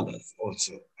TAP colors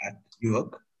also at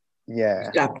Newark.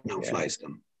 yeah, TAP now yeah, flies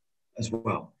them as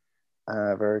well.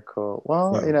 very cool.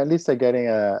 Well, So at least they're getting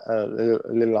a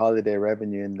little holiday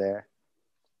revenue in there.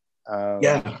 Um,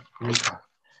 yeah,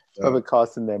 it's probably so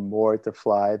costing them more to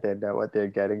fly than what they're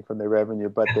getting from the revenue,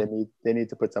 but they need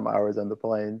to put some hours on the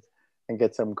planes and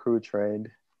get some crew trained.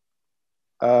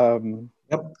 Um,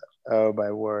 yep. oh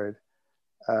my word.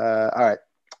 All right.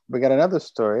 We got another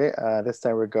story. This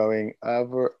time we're going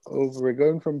over. We're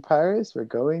going from Paris. We're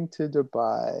going to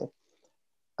Dubai.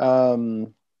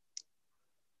 Um,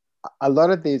 a lot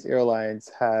of these airlines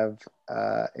have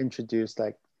introduced,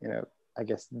 like, I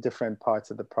guess, different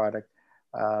parts of the product.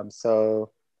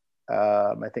 So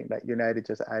I think that United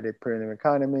just added premium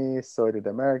economy. So did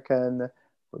American.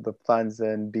 The plans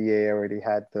and BA already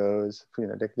had those.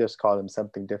 They just call them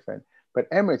something different. But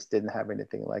Emirates didn't have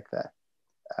anything like that.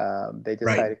 They just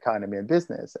Right. had economy and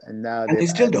business, and now And they they've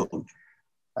still added.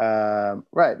 don't.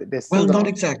 Right, they still Well, not don't.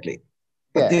 exactly,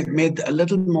 but Yeah, they've made a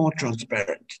little more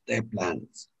transparent their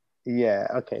plans. yeah.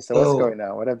 Okay, so what's So, going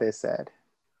on? What have they said?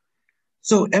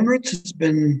 so Emirates has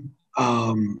been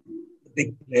a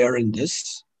big player in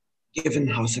this, given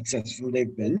how successful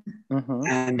they've been Mm-hmm.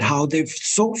 and how they've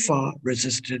so far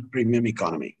resisted premium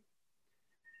economy.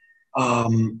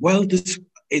 Well,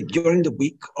 during the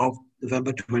week of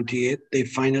November 28th, they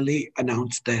finally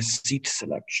announced their seat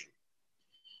selection.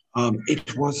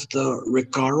 It was the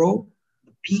Recaro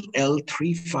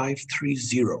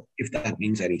PL3530, if that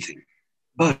means anything.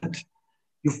 But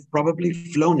you've probably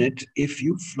flown it if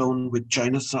you've flown with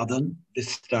China Southern,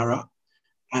 Vistara,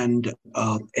 and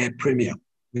Air Premier,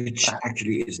 which Ah,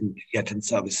 actually isn't yet in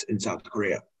service in South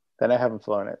Korea. then I haven't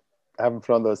flown it. I haven't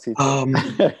flown those seats Um,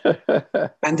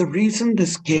 yet. and the reason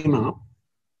this came up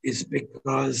is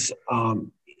because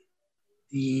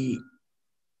the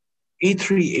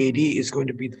A380 is going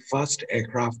to be the first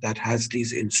aircraft that has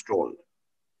these installed.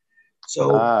 So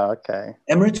Okay.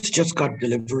 Emirates just got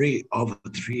delivery of a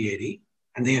 380,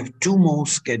 and they have two more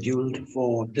scheduled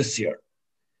for this year.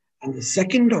 And the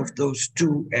second of those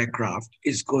two aircraft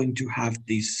is going to have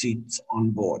these seats on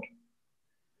board.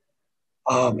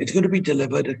 It's going to be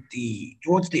delivered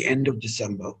towards the end of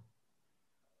December.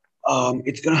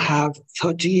 It's going to have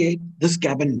 38, this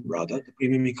cabin rather, the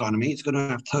premium economy, it's going to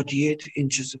have 38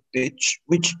 inches of pitch,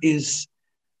 which is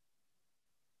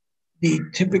the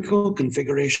typical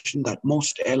configuration that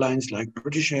most airlines like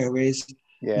British Airways,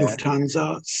 Yeah.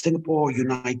 Lufthansa, Singapore,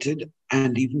 United,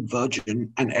 and even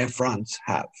Virgin and Air France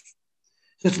have.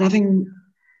 So it's nothing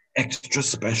extra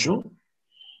special,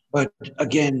 but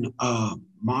again,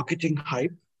 marketing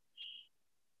hype.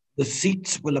 The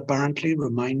seats will apparently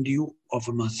remind you of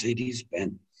a Mercedes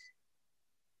Benz,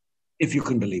 if you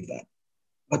can believe that.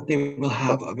 But they will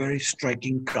have Well, a very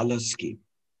striking color scheme.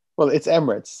 well, it's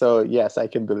Emirates, so yes, I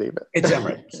can believe It's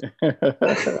Emirates.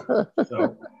 it.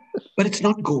 So, but it's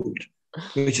not gold,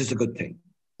 which is a good thing.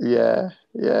 Yeah,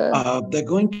 yeah.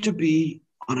 They're going to be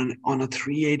on a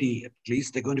 380 at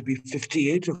least. They're going to be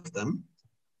 58 of them,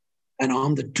 and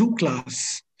on the two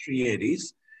class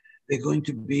 380s, they're going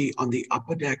to be on the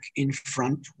upper deck in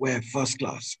front where first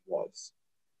class was.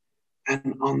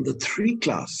 And on the three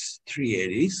class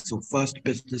 380s, so first,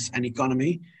 business, and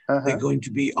economy, they're Uh-huh. going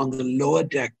to be on the lower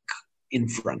deck in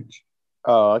front.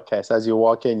 Oh, okay. So as you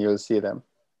walk in, you'll see them.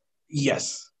 Yes.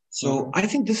 Mm-hmm. So I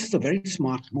think this is a very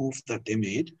smart move that they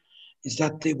made, is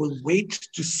that they will wait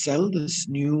to sell this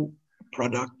new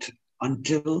product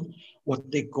until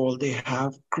they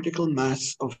have critical mass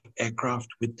of aircraft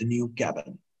with the new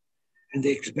cabin. And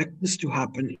they expect this to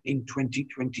happen in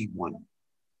 2021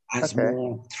 as Okay.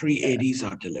 more Yeah. 380s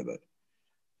are delivered.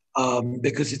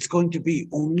 Because it's going to be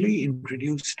only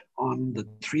introduced on the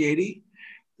 380,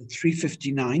 the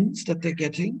 359s that they're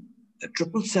getting, the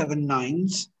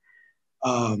 777-9s,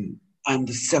 and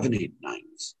the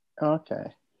 789s. Okay.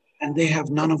 And they have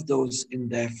none of those in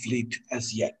their fleet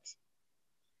as yet.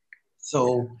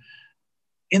 So,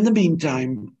 in the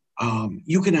meantime,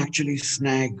 you can actually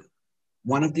snag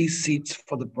one of these seats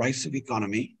for the price of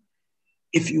economy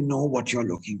if you know what you're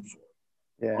looking for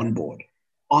Yeah. on board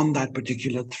on that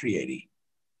particular 380.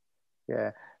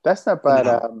 Yeah. That's not For bad.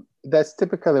 now, That's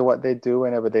typically what they do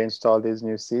whenever they install these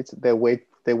new seats. They wait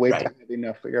to right? have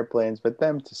enough airplanes with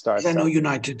them to start Because I know selling.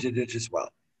 United did it as well.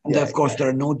 And Yeah, of course, there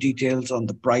are exactly. no details on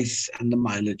the price and the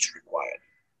mileage required.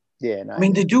 Yeah, no, I I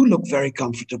mean, get they it. do look very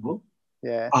comfortable,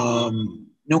 Yeah.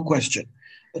 no question.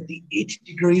 But the 8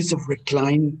 degrees of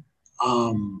recline,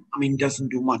 I mean, doesn't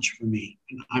do much for me.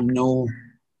 And I'm no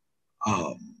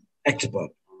expert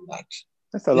on that.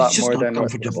 It's a But it's lot just more not than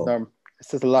what's comfortable. norm.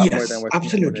 It's just a lot more than Yes, what's normally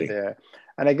absolutely. there.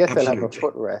 And I guess they'll have a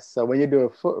Absolutely. footrest. So when you do a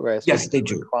footrest with Yes, they the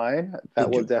do. recline, They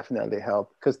that will do. definitely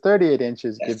help because 38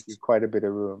 inches gives you Yes. quite a bit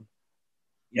of room.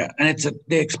 Yeah. And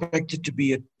they expect it to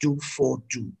be a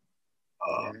 242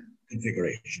 Yeah.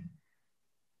 configuration.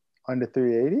 On the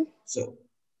 380? So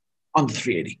on the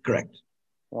 380, correct.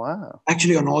 Wow.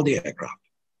 Actually, on all the aircraft.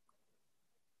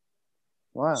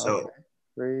 Wow. So Okay.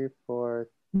 Three, four,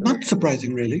 three. not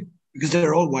surprising, really, because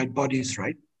they're all wide bodies,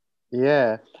 right?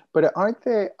 Yeah. But are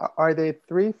they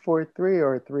 343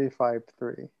 or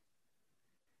 353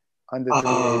 on the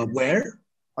 380? Where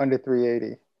On the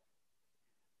 380.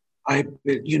 I,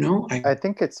 you know, I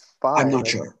think it's I'm five. not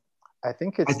sure. I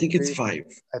think I it's think it's three. five.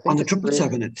 I On think the it's triple three.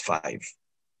 seven, it's five.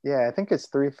 Yeah, I think it's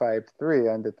 353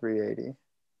 on the 380.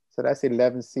 So that's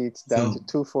 11 seats down to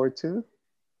So, 242.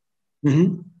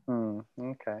 mhm.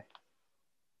 Okay.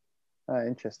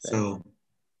 Interesting. So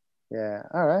Yeah.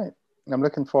 All right. I'm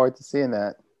looking forward to seeing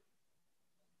that.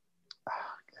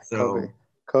 COVID, So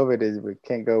COVID is we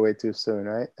can't go away too soon,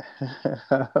 right?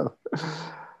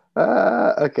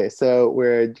 Okay, so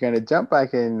we're gonna jump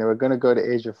back in. We're gonna go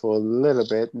to Asia for a little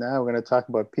bit. Now we're gonna talk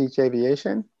about Peach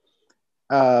Aviation.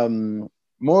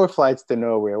 More flights to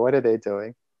nowhere. What are they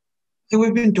doing? So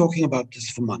we've been talking about this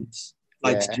for months,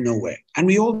 flights Yeah, to nowhere. And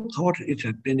we all thought it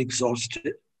had been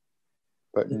exhausted,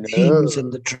 but the no. themes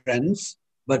and the trends,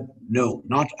 but no,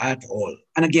 not at all.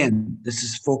 And again, this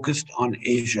is focused on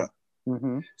Asia.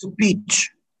 Mm-hmm. So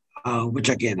Peach, which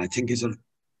again I think is a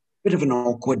bit of an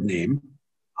awkward name,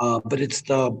 but it's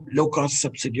the low-cost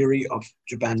subsidiary of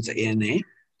Japan's ANA.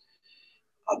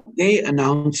 They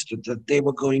announced that they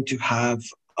were going to have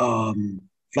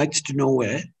flights to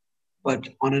nowhere, but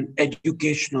on an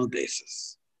educational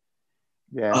basis.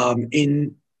 Yeah.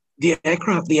 In the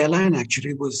airline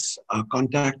actually was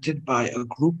contacted by a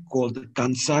group called the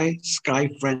Kansai Sky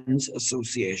Friends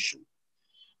Association,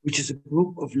 which is a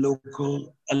group of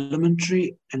local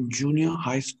elementary and junior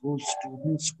high school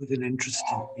students with an interest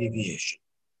in aviation.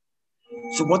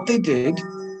 So what they did,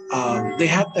 they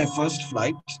had their first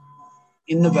flight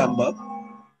in November,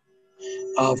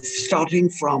 starting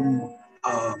from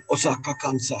Osaka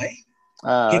Kansai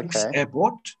King's Okay.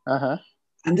 Airport, Uh-huh.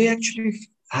 and they actually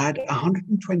had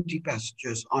 120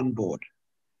 passengers on board.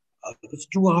 It was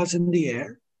 2 hours in the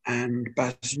air, and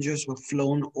passengers were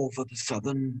flown over the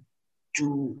southern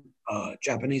two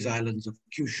Japanese islands of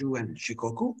Kyushu and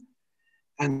Shikoku.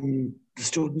 And the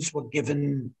students were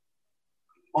given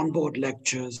onboard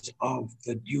lectures of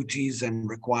the duties and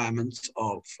requirements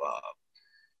of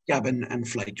cabin and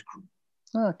flight crew.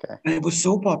 Okay. And it was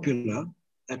so popular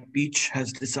that Beach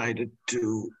has decided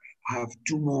to have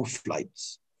two more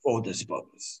flights for this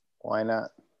purpose. Why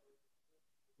not?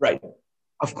 Right.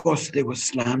 Of course, they were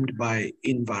slammed by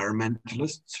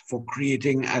environmentalists for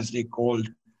creating, as they called,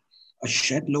 a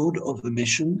shed load of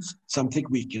emissions, something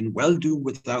we can well do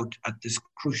without at this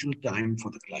crucial time for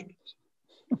the climate.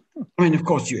 I mean, of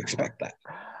course, you expect that.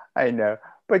 I know.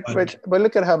 But But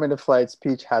look at how many flights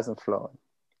Peach hasn't flown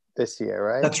this year,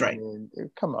 right? that's right. I mean,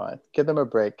 come on, give them a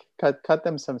break. Cut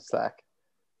them some slack.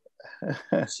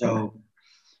 So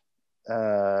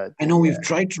I know we've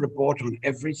tried to report on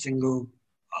every single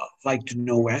flight to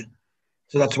nowhere.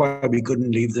 So that's why we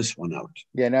couldn't leave this one out.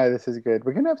 Yeah, no, this is good.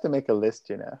 We're gonna have to make a list,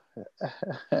 you know,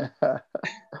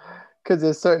 because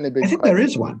there's certainly been. I think there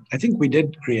is one. I think we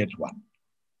did create one.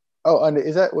 Oh, and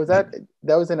that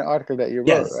was in an article that you wrote,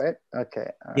 Yes. right?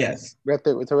 Okay. All right. Yes. We have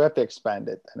to expand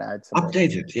it and add some.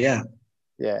 Update it. Yeah.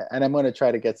 Yeah, and I'm gonna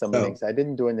try to get some So, links. I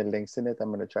didn't do any links in it. I'm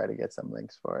gonna try to get some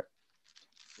links for it.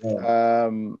 yeah.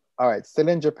 All right, still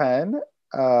in Japan.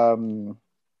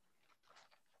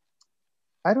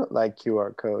 I don't like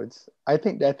QR codes. I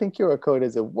think QR code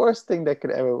is the worst thing that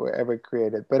could ever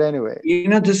created. But anyway, You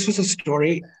know, this was a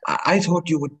story I thought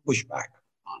you would push back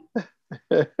on.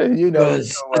 you know me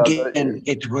Because so well, don't again,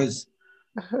 you? it was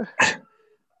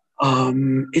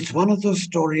it's one of those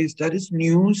stories that is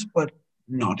news, but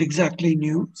not exactly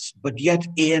news, but yet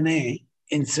ANA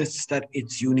insists that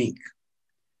it's unique.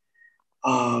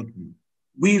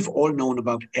 We've all known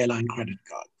about airline credit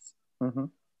cards, Mm-hmm.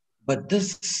 but this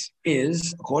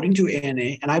is, according to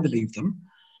ANA, and I believe them,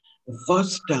 the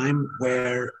first time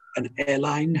where an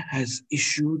airline has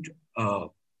issued a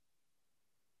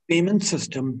payment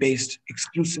system based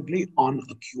exclusively on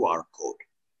a QR code.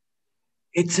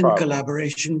 It's in Probably.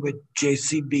 collaboration with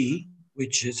JCB,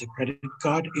 which is a credit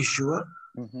card issuer,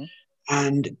 Mm-hmm.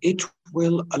 and it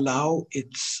will allow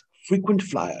its frequent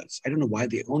flyers, I don't know why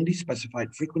they only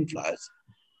specified frequent flyers,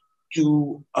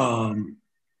 to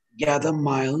gather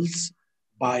miles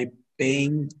by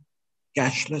paying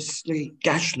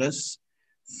cashless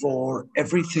for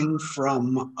everything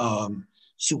from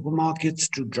supermarkets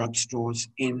to drugstores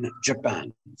in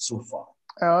Japan so far.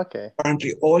 Oh, okay.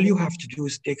 Currently, all you have to do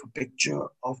is take a picture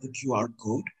of the QR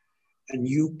code, and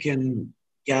you can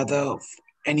gather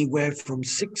anywhere from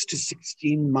 6 to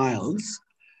 16 miles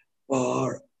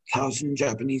per 1,000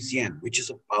 Japanese yen, which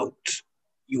is about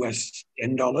US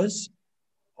 $10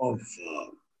 of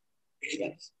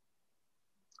expense.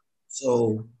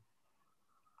 So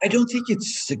I don't think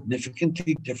it's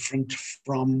significantly different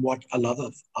from what a lot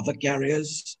of other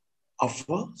carriers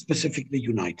offer, specifically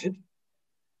United.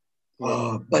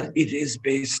 Yeah. But it is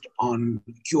based on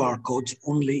QR codes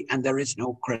only, and there is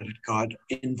no credit card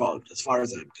involved, as far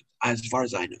as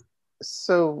I know.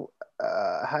 So,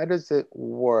 how does it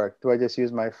work? Do I just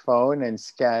use my phone and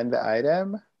scan the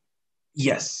item?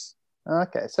 Yes.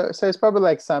 Okay, so it's probably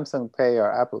like Samsung Pay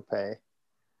or Apple Pay.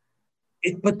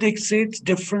 But they say it's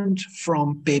different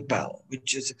from PayPal,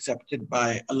 which is accepted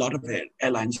by a lot of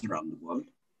airlines around the world,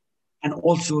 and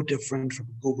also different from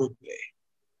Google Pay.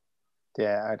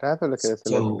 Yeah, I'd have to look at this a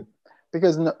little bit So,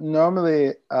 because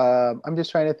normally I'm just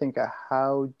trying to think of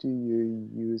how do you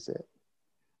use it.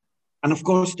 and of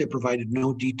course, they provided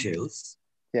no details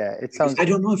Yeah, it because sounds I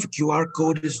don't know if a QR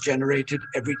code is generated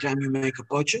every time you make a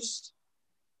purchase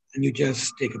and you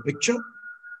just take a picture.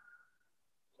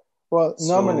 well.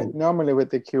 So, Normally with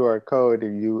the QR code,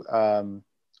 you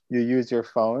use your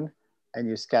phone and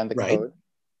you scan the right, code,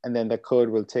 and then the code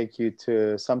will take you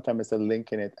to, sometimes it's a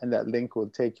link in it, and that link will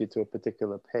take you to a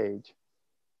particular page.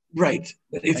 right.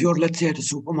 But if And you're, let's say, at a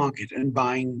supermarket and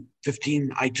buying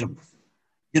 15 items,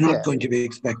 you're not yeah, going to be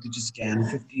expected to scan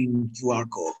 15 QR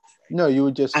codes, no, you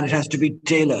would just and it has to be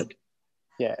tailored.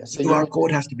 yeah. The So you QR would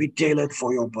code has to be tailored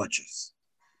for your purchase.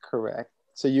 correct.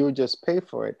 So you would just pay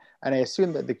for it, and I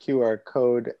assume that the QR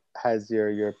code has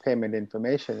your payment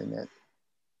information in it.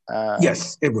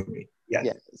 Yes, it would be. Yes.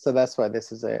 Yeah, so that's why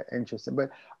this is interesting. But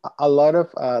a lot of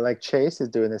like Chase is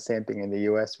doing the same thing in the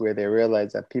US where they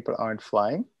realize that people aren't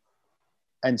flying.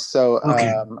 And so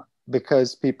Okay. because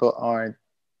people aren't,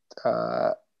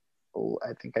 oh,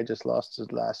 I think I just lost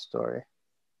his last story.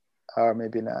 Or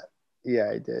maybe not. Yeah,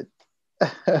 I did.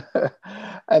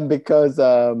 And because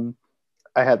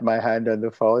I had my hand on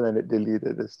the phone and it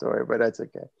deleted the story, but that's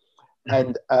okay.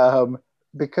 And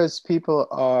because people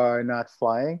are not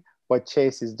flying, what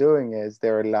Chase is doing is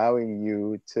they're allowing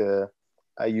you to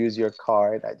use your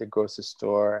card at the grocery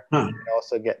store Huh. and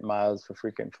also get miles for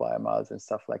frequent flyer miles and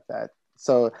stuff like that.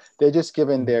 So they're just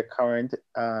giving their current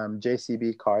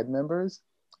JCB card members,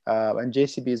 and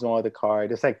JCB is one of the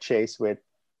card. It's like Chase with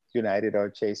United or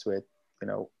Chase with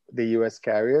the U.S.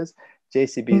 carriers.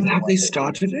 JCB is But the have one they they're using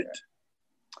started it?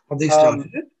 Have they there.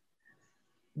 started it?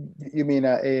 You mean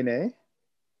ANA?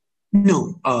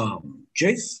 No,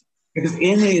 Chase, because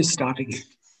ANA is starting it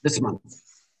this month.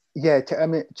 Yeah, I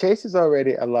mean, Chase is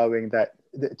already allowing that.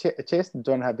 Chase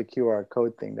don't have the QR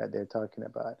code thing that they're talking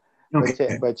about,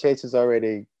 Okay. but Chase is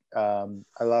already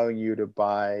allowing you to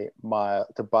buy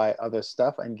other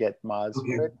stuff and get miles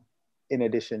Okay. for it, in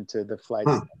addition to the flight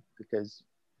Huh. stuff, because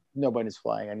nobody's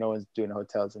flying and no one's doing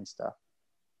hotels and stuff.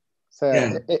 So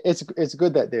Yeah. it's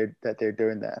good that they're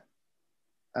doing that.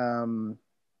 Um,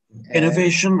 and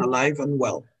Innovation alive and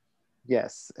well.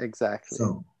 yes, exactly.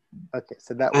 So, Okay,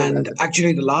 so that was and as a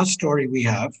actually, the last story we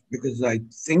have, because I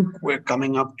think we're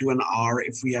coming up to an hour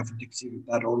if we haven't exceeded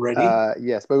that already,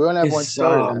 yes, but we only have one is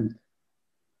story left.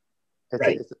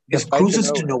 right, It's the is flight to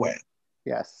cruises to nowhere. nowhere.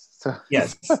 Yes. So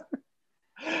Yes.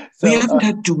 We so haven't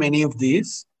had too many of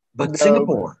these, but no,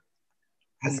 Singapore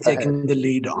has go ahead. taken the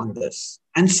lead on this.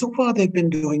 And so far, they've been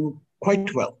doing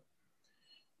quite well.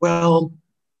 Well,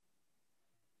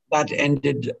 that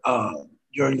ended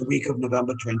during the week of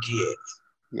November 28th.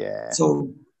 Yeah.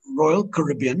 So, Royal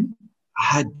Caribbean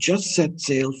had just set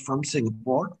sail from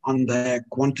Singapore on their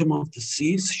Quantum of the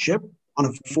Seas ship on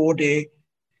a 4-day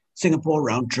Singapore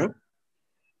round trip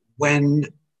when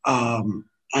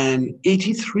an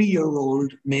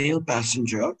 83-year-old male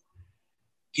passenger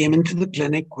came into the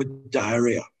clinic with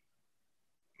diarrhea.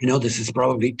 You know, this is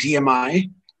probably TMI,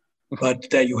 but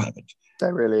there you have it.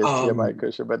 That really is TMI,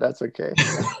 Kusha, but that's okay.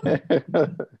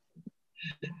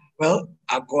 Well,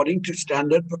 according to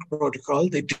standard protocol,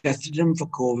 they tested him for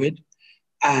COVID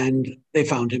and they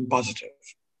found him positive.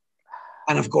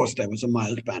 And of course, there was a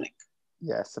mild panic.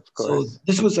 Yes, of So course.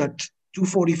 this was at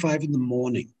 2:45 in the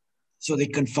morning. So they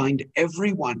confined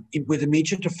everyone with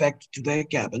immediate effect to their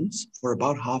cabins for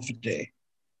about half a day.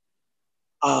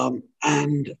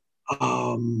 And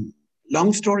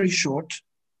long story short,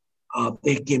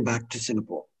 they came back to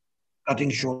Singapore, cutting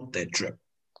short their trip.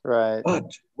 Right. But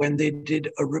when they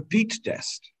did a repeat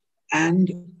test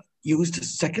and used a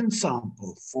second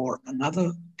sample for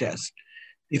another test,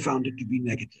 they found it to be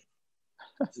negative.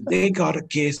 So they got a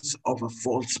case of a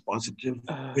false positive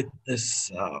with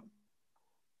this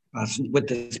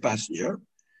passenger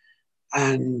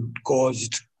and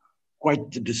caused quite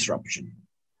the disruption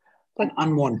and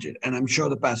unwanted. And I'm sure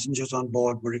the passengers on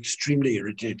board were extremely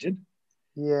irritated.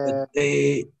 Yeah. But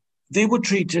they were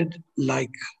treated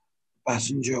like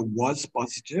passenger was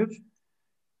positive,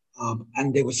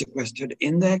 and they were sequestered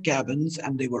in their cabins,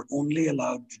 and they were only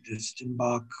allowed to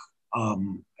disembark, I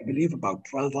believe, about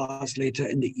 12 hours later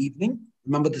in the evening.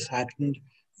 Remember, this happened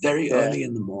very Yeah. early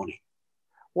in the morning.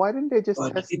 Why didn't they just But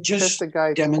it test the just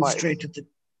guy twice? demonstrated that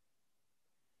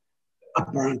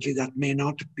apparently that may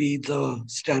not be the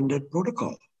standard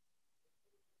protocol.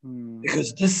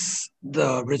 Because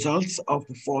the results of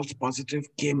the false positive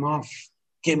came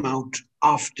out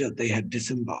after they had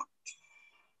disembarked.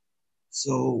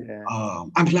 So Yeah.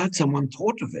 I'm glad someone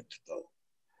thought of it, though.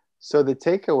 So the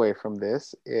takeaway from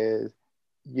this is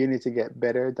you need to get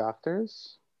better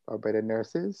doctors or better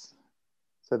nurses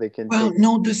so they can Well,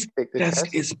 no, this take the test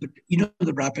test. is,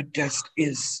 the rapid test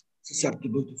is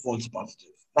susceptible to false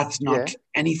positives. That's not Yeah.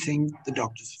 anything the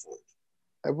doctor's fault.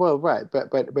 Well, right,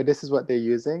 but this is what they're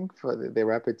using for the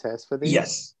rapid test for these.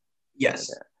 Yes, Yeah, yes.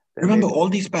 then they Remember, all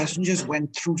these passengers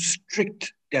went through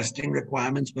strict testing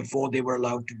requirements before they were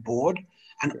allowed to board,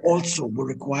 and yeah. also were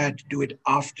required to do it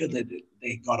after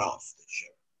they got off the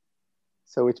ship.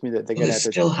 So which means that they're So gonna this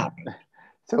have to. still happened.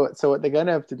 So what they're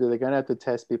gonna have to do? They're gonna have to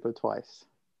test people twice,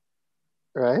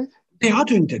 right? They are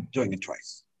doing it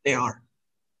twice. They are.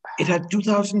 It had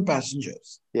 2,000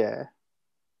 passengers, Yeah,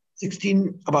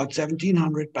 about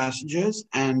 1,700 passengers,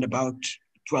 and about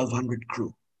 1,200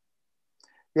 crew.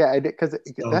 yeah. I did because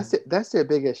So that's their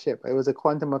biggest ship. It was a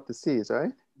Quantum of the Seas,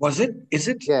 right? was it? Is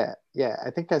it? Yeah, yeah. I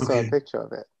think I saw a Okay. picture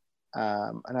of it,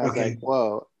 and I was like, Okay.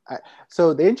 whoa.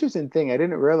 So the interesting thing, I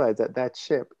didn't realize that that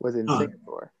ship was in Huh.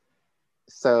 Singapore.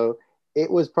 So it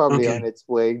was probably on Okay. its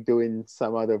way doing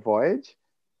some other voyage,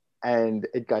 and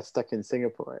it got stuck in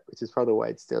Singapore, which is probably why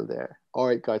it's still there,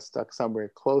 or it got stuck somewhere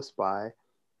close by,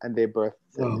 and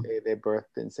So, they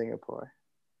birthed in Singapore.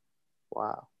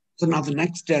 Wow. so now the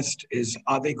next test is: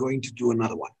 are they going to do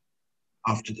another one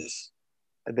after this?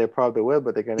 They probably will,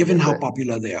 but Given how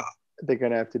popular they are. they're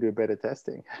gonna have to do better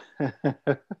testing.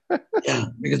 Yeah,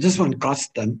 because this one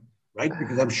cost them, right?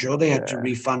 Because I'm sure they had to Yeah.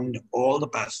 refund all the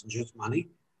passengers' money.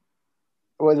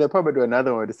 Well, they'll probably do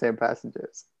another one with the same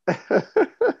passengers.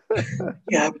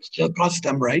 Yeah, but still cost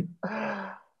them, right?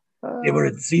 They were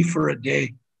at sea for a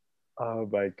day. Oh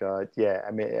my God. Yeah.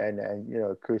 I mean,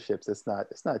 and cruise ships, it's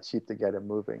not cheap to get them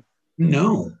moving.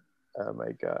 No, Oh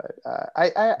my God. I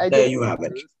there did you do a have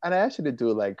it. cruise, and I actually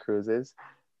do like cruises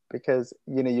because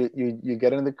you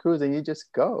get on the cruise and you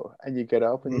just go and you get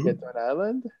off and you get Mhm. to an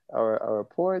island or a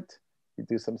port, you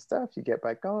do some stuff, you get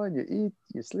back on, you eat,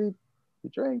 you sleep, you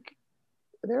drink.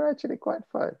 They're actually quite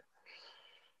fun.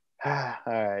 All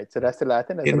right. So that's the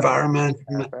Latin. That's the last question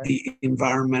we have, right? The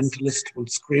environmentalist will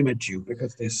scream at you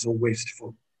because they're so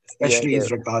wasteful, Yeah, especially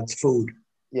as regards food.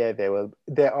 yeah, they will.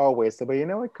 They're all wasted. But you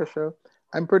know what, Kusho?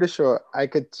 I'm pretty sure I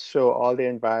could show all the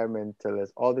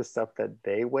environmentalists all the stuff that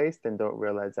they waste and don't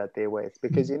realize that they waste.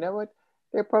 Because you know what?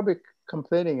 They're probably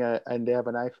complaining and they have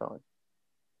an iPhone.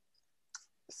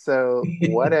 So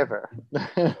whatever.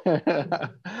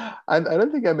 I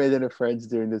don't think I made any friends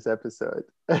during this episode.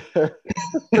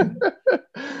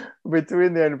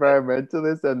 Between the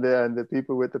environmentalists and the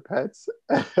people with the pets,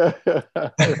 I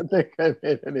don't think I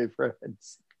made any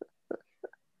friends.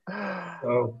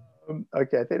 So,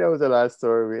 Okay, I think that was the last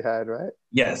story we had, right?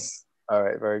 yes, All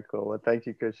right, very cool. Well, thank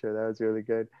you, Krisha. That was really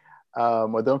good.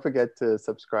 Well, don't forget to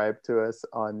subscribe to us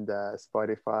on the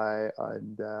Spotify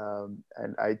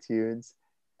and iTunes.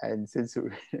 And since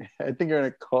I think you're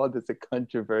gonna call this a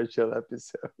controversial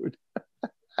episode.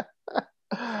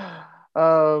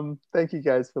 Thank you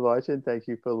guys for watching. Thank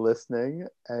you for listening,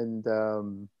 and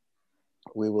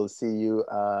we will see you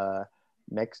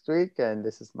next week. And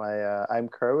this is I'm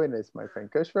Kerwin. It's my friend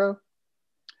Kushro.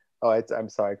 I'm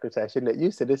sorry, Chris. I should let you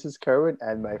say this is Kerwin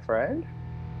and my friend.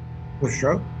 for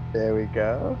sure. There we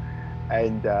go.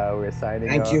 And we're signing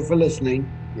off. Thank you for listening.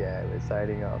 Yeah, we're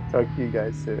signing off. Talk to you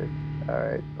guys soon. All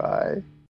right. Bye.